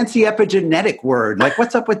epigenetic word. Like,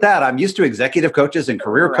 what's up with that? I'm used to executive coaches and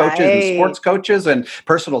career coaches and sports coaches and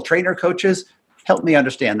personal trainer coaches. Help me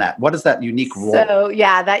understand that. What is that unique role? So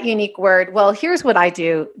that unique word. Well, here's what I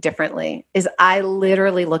do differently is I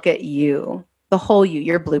literally look at you, the whole you,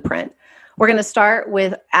 your blueprint. We're going to start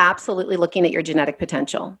with absolutely looking at your genetic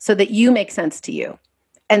potential so that you make sense to you.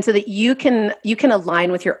 And so that you can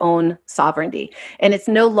align with your own sovereignty. And it's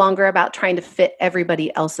no longer about trying to fit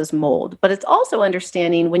everybody else's mold, but it's also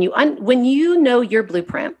understanding when you know your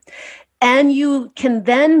blueprint and you can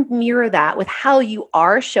then mirror that with how you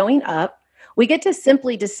are showing up, we get to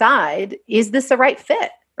simply decide, is this the right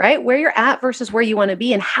fit, right? Where you're at versus where you want to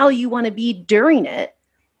be and how you want to be during it.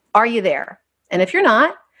 Are you there? And if you're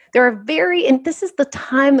not, and this is the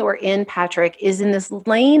time that we're in, Patrick, is in this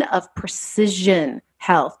lane of precision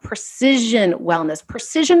health, precision wellness,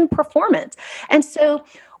 precision performance. And so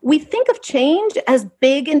we think of change as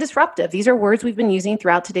big and disruptive. These are words we've been using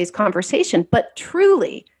throughout today's conversation, but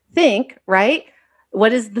truly think, right?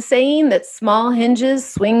 What is the saying that small hinges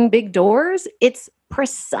swing big doors? It's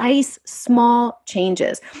precise, small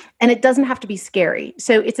changes. And it doesn't have to be scary.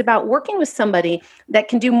 So it's about working with somebody that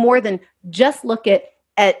can do more than just look at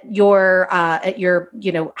your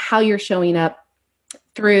how you're showing up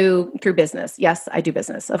through business. Yes, I do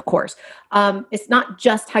business, of course. It's not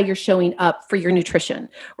just how you're showing up for your nutrition,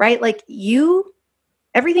 right? Like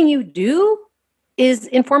everything you do is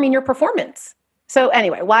informing your performance. So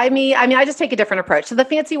anyway, why me? I mean, I just take a different approach. So the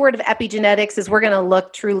fancy word of epigenetics is we're going to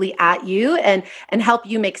look truly at you and help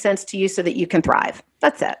you make sense to you so that you can thrive.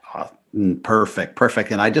 That's it.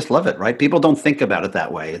 Perfect. And I just love it, right? People don't think about it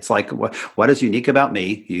that way. It's like, what is unique about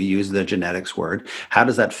me? You use the genetics word. How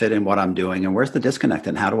does that fit in what I'm doing? And where's the disconnect?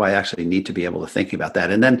 And how do I actually need to be able to think about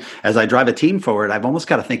that? And then as I drive a team forward, I've almost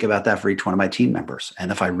got to think about that for each one of my team members.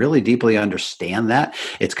 And if I really deeply understand that,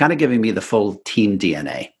 it's kind of giving me the full team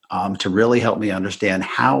DNA. To really help me understand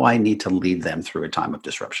how I need to lead them through a time of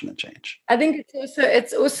disruption and change. I think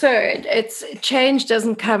it's change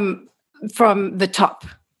doesn't come from the top.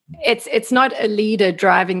 It's not a leader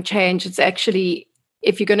driving change. It's actually,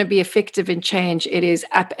 if you're going to be effective in change, it is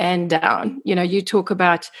up and down. You talk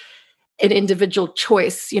about an individual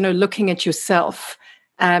choice, looking at yourself.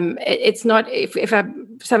 It's not,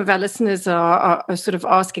 some of our listeners are sort of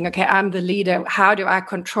asking, okay, I'm the leader. How do I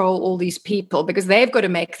control all these people? Because they've got to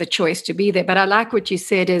make the choice to be there. But I like what you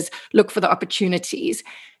said is look for the opportunities.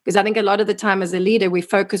 Because I think a lot of the time as a leader, we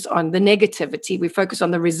focus on the negativity. We focus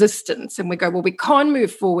on the resistance. And we go, well, we can't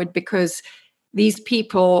move forward because these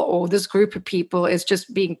people or this group of people is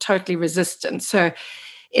just being totally resistant. So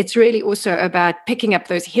it's really also about picking up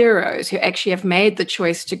those heroes who actually have made the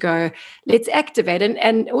choice to go, let's activate.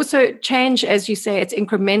 And also change, as you say, it's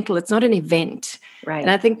incremental. It's not an event. Right. And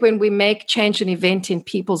I think when we make change an event in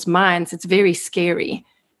people's minds, it's very scary.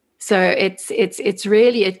 So it's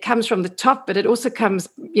really, it comes from the top, but it also comes,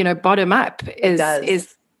 bottom up. It's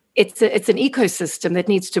an ecosystem that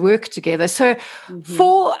needs to work together. So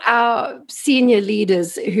for our senior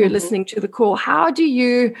leaders who are listening to the call, how do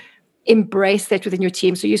you embrace that within your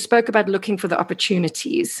team? So you spoke about looking for the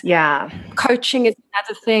opportunities. Yeah. Coaching is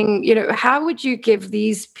another thing. How would you give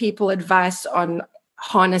these people advice on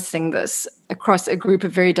harnessing this across a group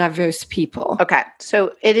of very diverse people? Okay.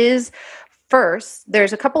 So it is, first,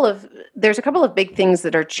 there's a couple of big things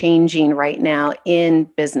that are changing right now in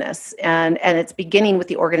business. And it's beginning with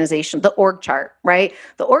the organization, the org chart, right?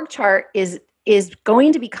 The org chart is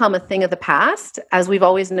going to become a thing of the past, as we've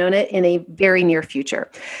always known it, in a very near future.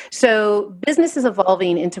 So business is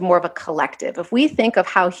evolving into more of a collective. If we think of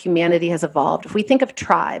how humanity has evolved, if we think of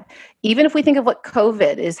tribe, even if we think of what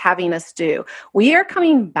COVID is having us do, we are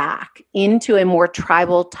coming back into a more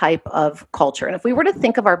tribal type of culture. And if we were to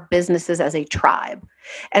think of our businesses as a tribe,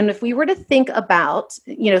 and if we were to think about,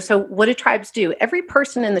 so what do tribes do? Every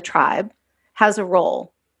person in the tribe has a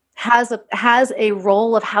role. Has a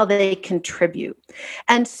role of how they contribute.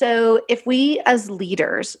 And so if we as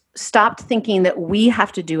leaders stopped thinking that we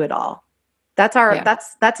have to do it all, that's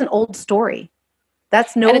an old story.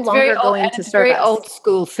 That's no longer going to serve very us. old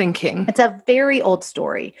school thinking. It's a very old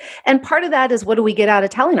story. And part of that is, what do we get out of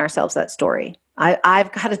telling ourselves that story?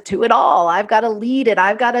 I've got to do it all. I've got to lead it.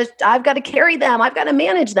 I've got to carry them. I've got to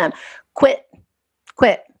manage them. Quit.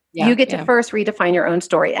 Yeah, you get to first redefine your own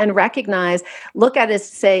story and recognize, look at it as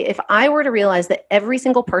to say, if I were to realize that every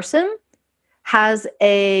single person has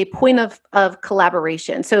a point of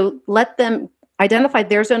collaboration. So let them identify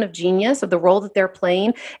their zone of genius, of the role that they're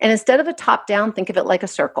playing. And instead of a top down, think of it like a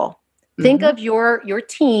circle. Think of your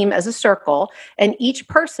team as a circle, and each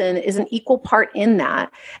person is an equal part in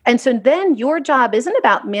that. And so then your job isn't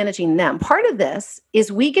about managing them. Part of this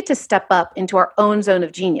is we get to step up into our own zone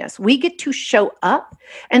of genius. We get to show up.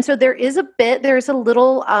 And so there's a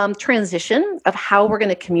little transition of how we're going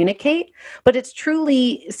to communicate, but it's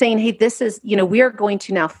truly saying, hey, this is, we are going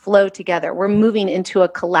to now flow together. We're moving into a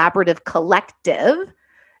collaborative collective.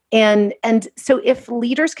 And so if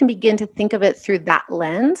leaders can begin to think of it through that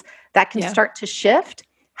lens, that can start to shift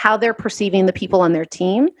how they're perceiving the people on their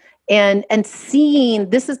team and seeing,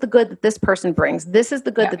 this is the good that this person brings. This is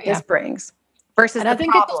the good that this brings versus the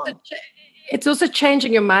problem. It's also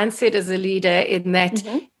changing your mindset as a leader in that,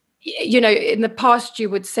 in the past you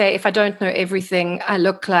would say, if I don't know everything, I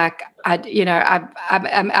look like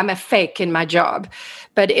I'm a fake in my job.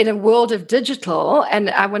 But in a world of digital, and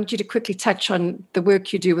I want you to quickly touch on the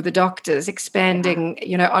work you do with the doctors, expanding,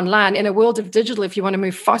 online. In a world of digital, if you want to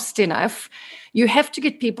move fast enough, you have to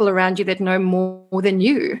get people around you that know more than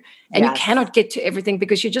you. And you cannot get to everything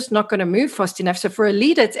because you're just not going to move fast enough. So for a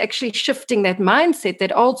leader, it's actually shifting that mindset.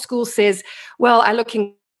 That old school says, well, I look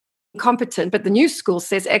incompetent, but the new school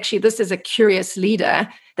says, actually, this is a curious leader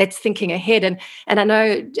that's thinking ahead. And I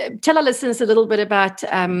know, tell our listeners a little bit about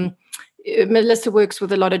Melissa works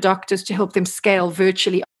with a lot of doctors to help them scale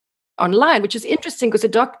virtually online, which is interesting because a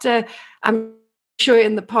doctor, I'm sure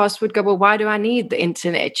in the past would go, well, why do I need the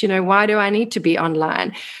internet? Why do I need to be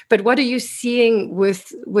online? But what are you seeing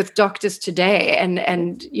with doctors today? And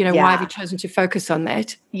why have you chosen to focus on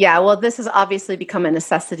that? Yeah, well, this has obviously become a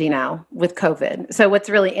necessity now with COVID. So what's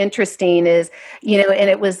really interesting is, and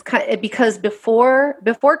it was because before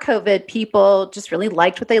COVID, people just really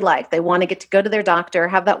liked what they liked. They want to get to go to their doctor,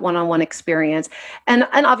 have that one-on-one experience. And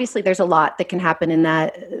obviously there's a lot that can happen in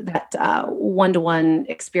that one-to-one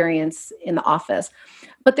experience in the office.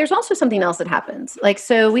 But there's also something else that happens.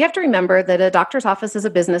 So we have to remember that a doctor's office is a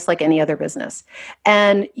business like any other business.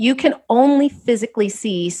 And you can only physically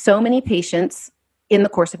see so many patients in the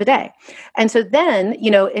course of a day. And so then,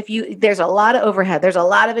 there's a lot of overhead, there's a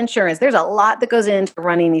lot of insurance, there's a lot that goes into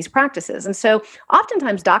running these practices. And so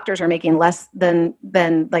oftentimes doctors are making less than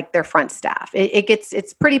like their front staff.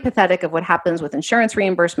 It's pretty pathetic of what happens with insurance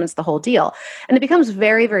reimbursements, the whole deal. And it becomes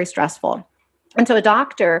very, very stressful. And so a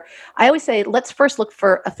doctor, I always say, let's first look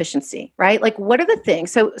for efficiency, right? Like, what are the things?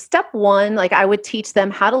 So step one, I would teach them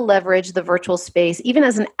how to leverage the virtual space, even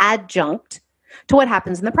as an adjunct to what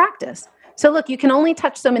happens in the practice. So look, you can only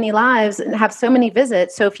touch so many lives and have so many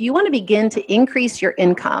visits. So if you want to begin to increase your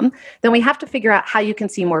income, then we have to figure out how you can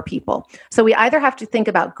see more people. So we either have to think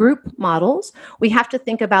about group models, we have to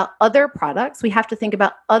think about other products, we have to think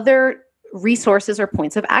about other resources or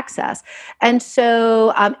points of access. And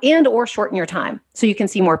so, and or shorten your time so you can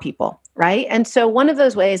see more people, right? And so one of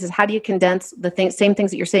those ways is, how do you condense the same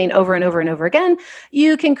things that you're saying over and over and over again?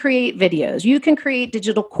 You can create videos, you can create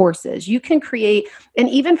digital courses, you can create, and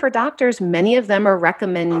even for doctors, many of them are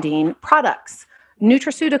recommending products,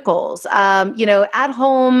 nutraceuticals,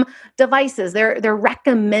 at-home devices. They're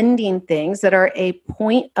recommending things that are a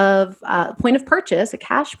point of purchase, a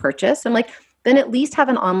cash purchase. I'm like, then at least have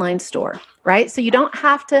an online store, right? So you don't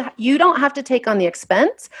have to take on the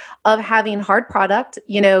expense of having hard product,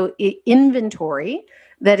 inventory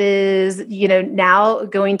that is, now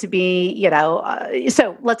going to be,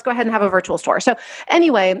 so let's go ahead and have a virtual store. So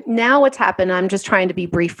anyway, now what's happened, I'm just trying to be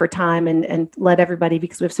brief for time and let everybody,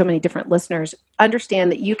 because we have so many different listeners,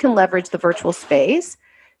 understand that you can leverage the virtual space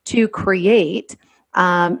to create,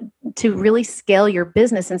 to really scale your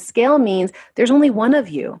business. And scale means there's only one of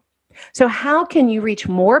you. So how can you reach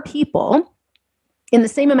more people in the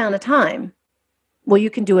same amount of time? Well, you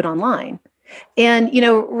can do it online. And,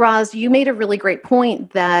 Roz, you made a really great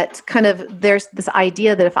point that kind of there's this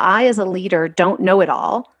idea that if I as a leader don't know it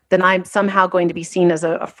all, then I'm somehow going to be seen as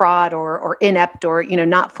a fraud or inept or,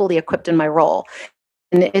 not fully equipped in my role.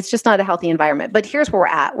 And it's just not a healthy environment. But here's where we're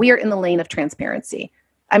at. We are in the lane of transparency.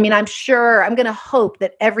 I mean, I'm going to hope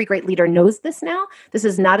that every great leader knows this now. This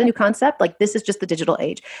is not a new concept. Like, this is just the digital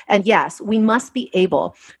age. And yes, we must be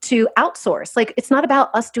able to outsource. Like, it's not about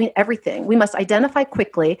us doing everything. We must identify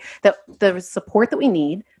quickly that the support that we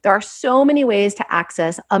need. There are so many ways to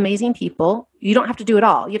access amazing people. You don't have to do it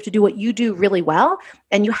all. You have to do what you do really well.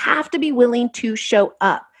 And you have to be willing to show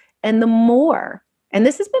up. And the more, and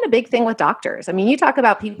this has been a big thing with doctors. I mean, you talk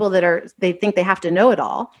about people they think they have to know it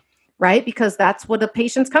all, right? Because that's what a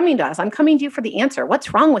patient's coming to us. I'm coming to you for the answer.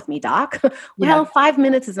 What's wrong with me, doc? Well, 5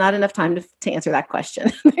 minutes is not enough time to answer that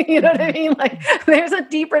question. You know what I mean? Like, there's a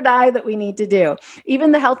deeper dive that we need to do.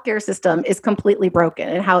 Even the healthcare system is completely broken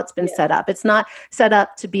in how it's been set up. It's not set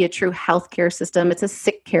up to be a true healthcare system. It's a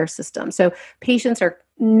sick care system. So patients are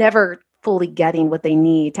never fully getting what they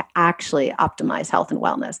need to actually optimize health and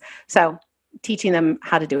wellness. So teaching them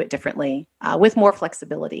how to do it differently with more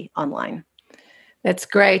flexibility online. That's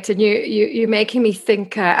great. And you're making me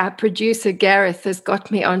think, our producer Gareth has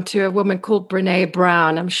got me onto a woman called Brene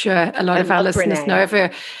Brown. I'm sure a lot of our listeners know of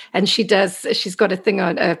her. And she's got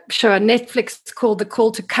a show on Netflix called The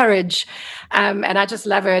Call to Courage. And I just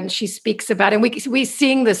love her. And she speaks about, and we're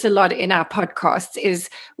seeing this a lot in our podcasts, is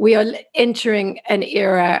we are entering an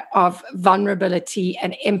era of vulnerability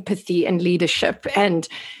and empathy and leadership. And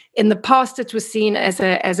in the past, it was seen as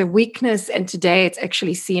a weakness, and today it's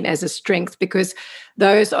actually seen as a strength, because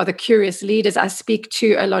those are the curious leaders. I speak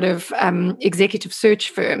to a lot of executive search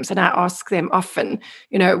firms, and I ask them often,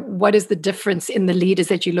 what is the difference in the leaders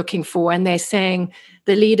that you're looking for? And they're saying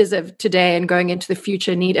the leaders of today and going into the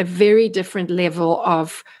future need a very different level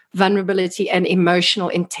of vulnerability and emotional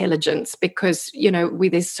intelligence, because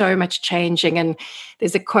there's so much changing. And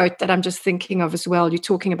there's a quote that I'm just thinking of as well. You're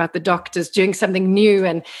talking about the doctors doing something new,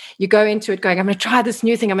 and you go into it going, I'm going to try this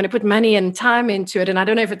new thing, I'm going to put money and time into it, and I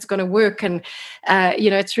don't know if it's going to work. And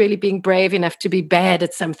it's really being brave enough to be bad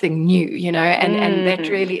at something new, and that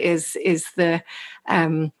really is the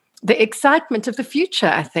excitement of the future,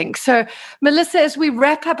 I think. So, Melissa, as we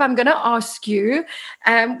wrap up, I'm going to ask you,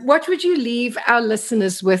 what would you leave our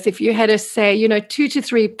listeners with if you had to say, 2 to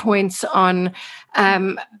 3 points on,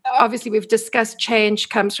 obviously we've discussed change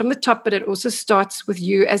comes from the top, but it also starts with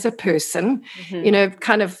you as a person,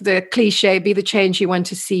 kind of the cliche, be the change you want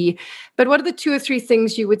to see. But what are the 2 or 3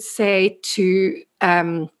 things you would say to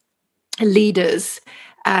leaders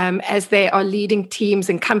as they are leading teams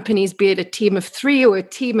and companies, be it a team of 3 or a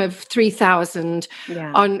team of 3,000,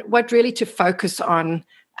 on what really to focus on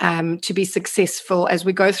to be successful as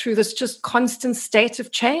we go through this just constant state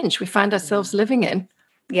of change we find ourselves living in?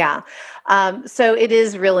 Yeah. So it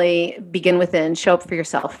is really begin within, show up for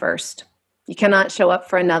yourself first. You cannot show up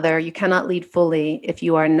for another. You cannot lead fully if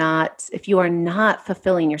you are not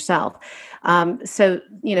fulfilling yourself. So,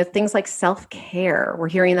 things like self-care, we're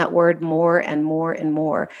hearing that word more and more and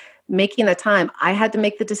more. Making the time, I had to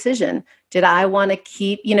make the decision. Did I want to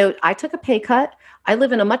keep, I took a pay cut. I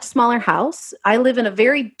live in a much smaller house. I live in a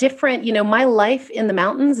very different, my life in the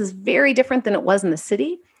mountains is very different than it was in the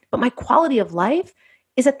city, but my quality of life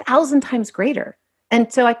is 1,000 times greater.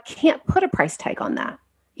 And so I can't put a price tag on that.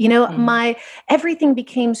 My everything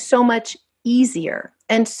became so much easier.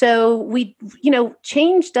 And so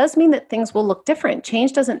change does mean that things will look different.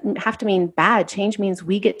 Change doesn't have to mean bad. Change means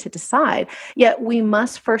we get to decide. Yet we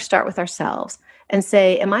must first start with ourselves and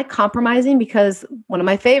say, am I compromising? Because one of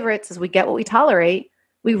my favorites is we get what we tolerate.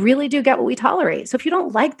 We really do get what we tolerate. So if you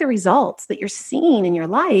don't like the results that you're seeing in your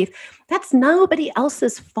life, that's nobody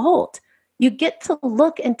else's fault. You get to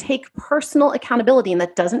look and take personal accountability. And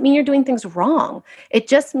that doesn't mean you're doing things wrong. It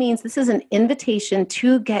just means this is an invitation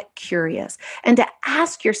to get curious and to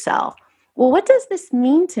ask yourself, well, what does this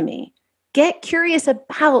mean to me? Get curious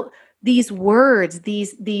about these words,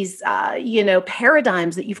 these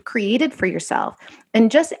paradigms that you've created for yourself. And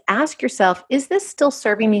just ask yourself, is this still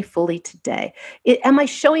serving me fully today? Am I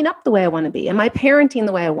showing up the way I want to be? Am I parenting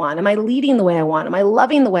the way I want? Am I leading the way I want? Am I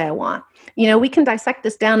loving the way I want? We can dissect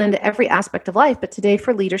this down into every aspect of life, but today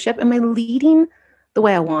for leadership, am I leading the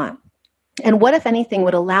way I want? And what, if anything,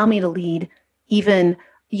 would allow me to lead even,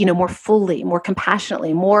 more fully, more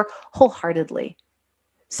compassionately, more wholeheartedly?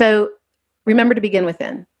 So remember to begin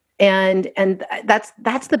within. And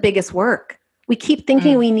that's the biggest work. We keep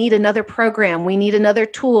thinking we need another program, we need another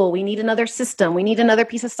tool, we need another system, we need another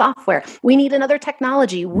piece of software, we need another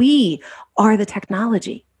technology. We are the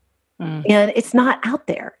technology. And it's not out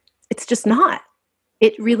there. It's just not.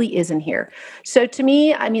 It really isn't here. So to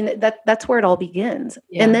me, that's where it all begins.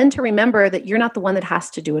 Yeah. And then to remember that you're not the one that has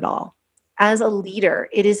to do it all. As a leader,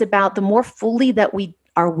 it is about the more fully that we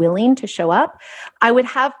are willing to show up. I would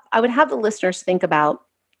have the listeners think about,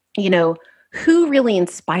 who really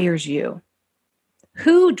inspires you?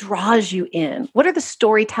 Who draws you in? What are the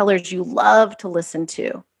storytellers you love to listen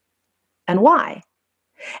to? And why?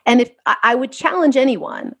 And if I would challenge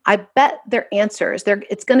anyone, I bet their answers,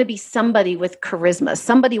 it's going to be somebody with charisma,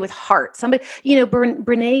 somebody with heart, somebody,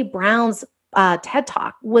 Brene Brown's TED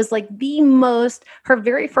Talk was like her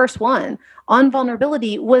very first one on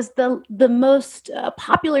vulnerability was the most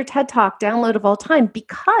popular TED Talk download of all time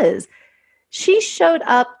because she showed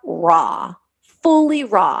up raw, fully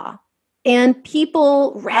raw. And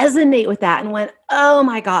people resonate with that and went, oh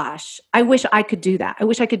my gosh, I wish I could do that. I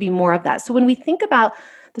wish I could be more of that. So when we think about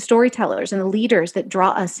the storytellers and the leaders that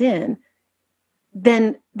draw us in,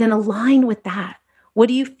 then align with that. What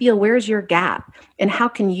do you feel? Where's your gap? And how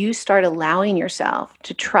can you start allowing yourself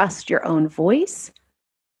to trust your own voice,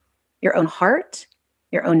 your own heart,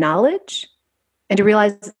 your own knowledge, and to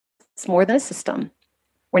realize it's more than a system.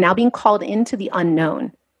 We're now being called into the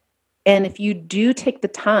unknown. And if you do take the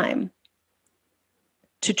time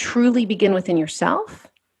to truly begin within yourself,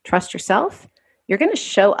 trust yourself, you're going to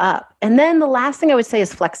show up. And then the last thing I would say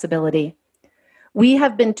is flexibility. We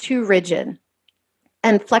have been too rigid,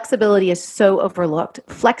 and flexibility is so overlooked.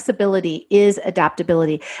 Flexibility is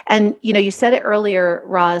adaptability. And you said it earlier,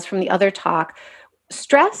 Roz, from the other talk,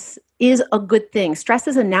 stress is a good thing. Stress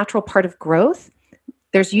is a natural part of growth.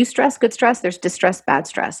 There's eustress, good stress. There's distress, bad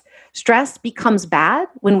stress. Stress becomes bad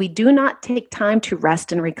when we do not take time to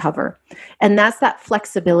rest and recover. And that's that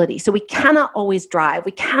flexibility. So we cannot always drive.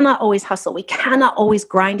 We cannot always hustle. We cannot always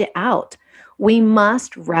grind it out. We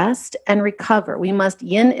must rest and recover. We must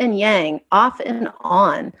yin and yang, off and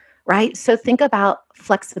on, right? So think about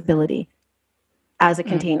flexibility as a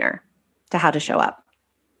container to how to show up.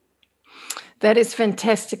 That is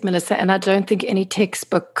fantastic, Melissa. And I don't think any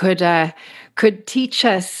textbook could teach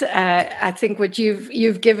us. I think what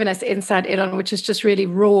you've given us insight in on, which is just really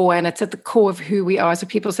raw, and it's at the core of who we are as a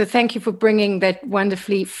people. So thank you for bringing that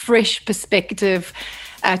wonderfully fresh perspective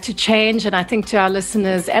to change. And I think to our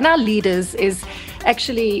listeners and our leaders is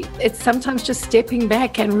actually, it's sometimes just stepping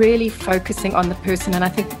back and really focusing on the person. And I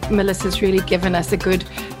think Melissa's really given us a good,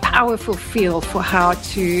 powerful feel for how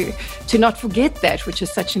to not forget that, which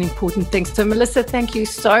is such an important thing. So Melissa, thank you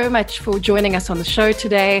so much for joining us on the show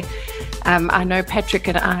today. I know Patrick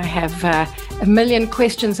and I have a million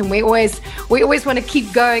questions, and we always want to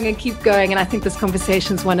keep going. And I think this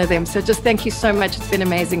conversation is one of them. So just thank you so much. It's been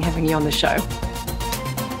amazing having you on the show.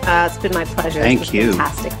 It's been my pleasure. Thank you.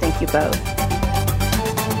 Fantastic. Thank you both.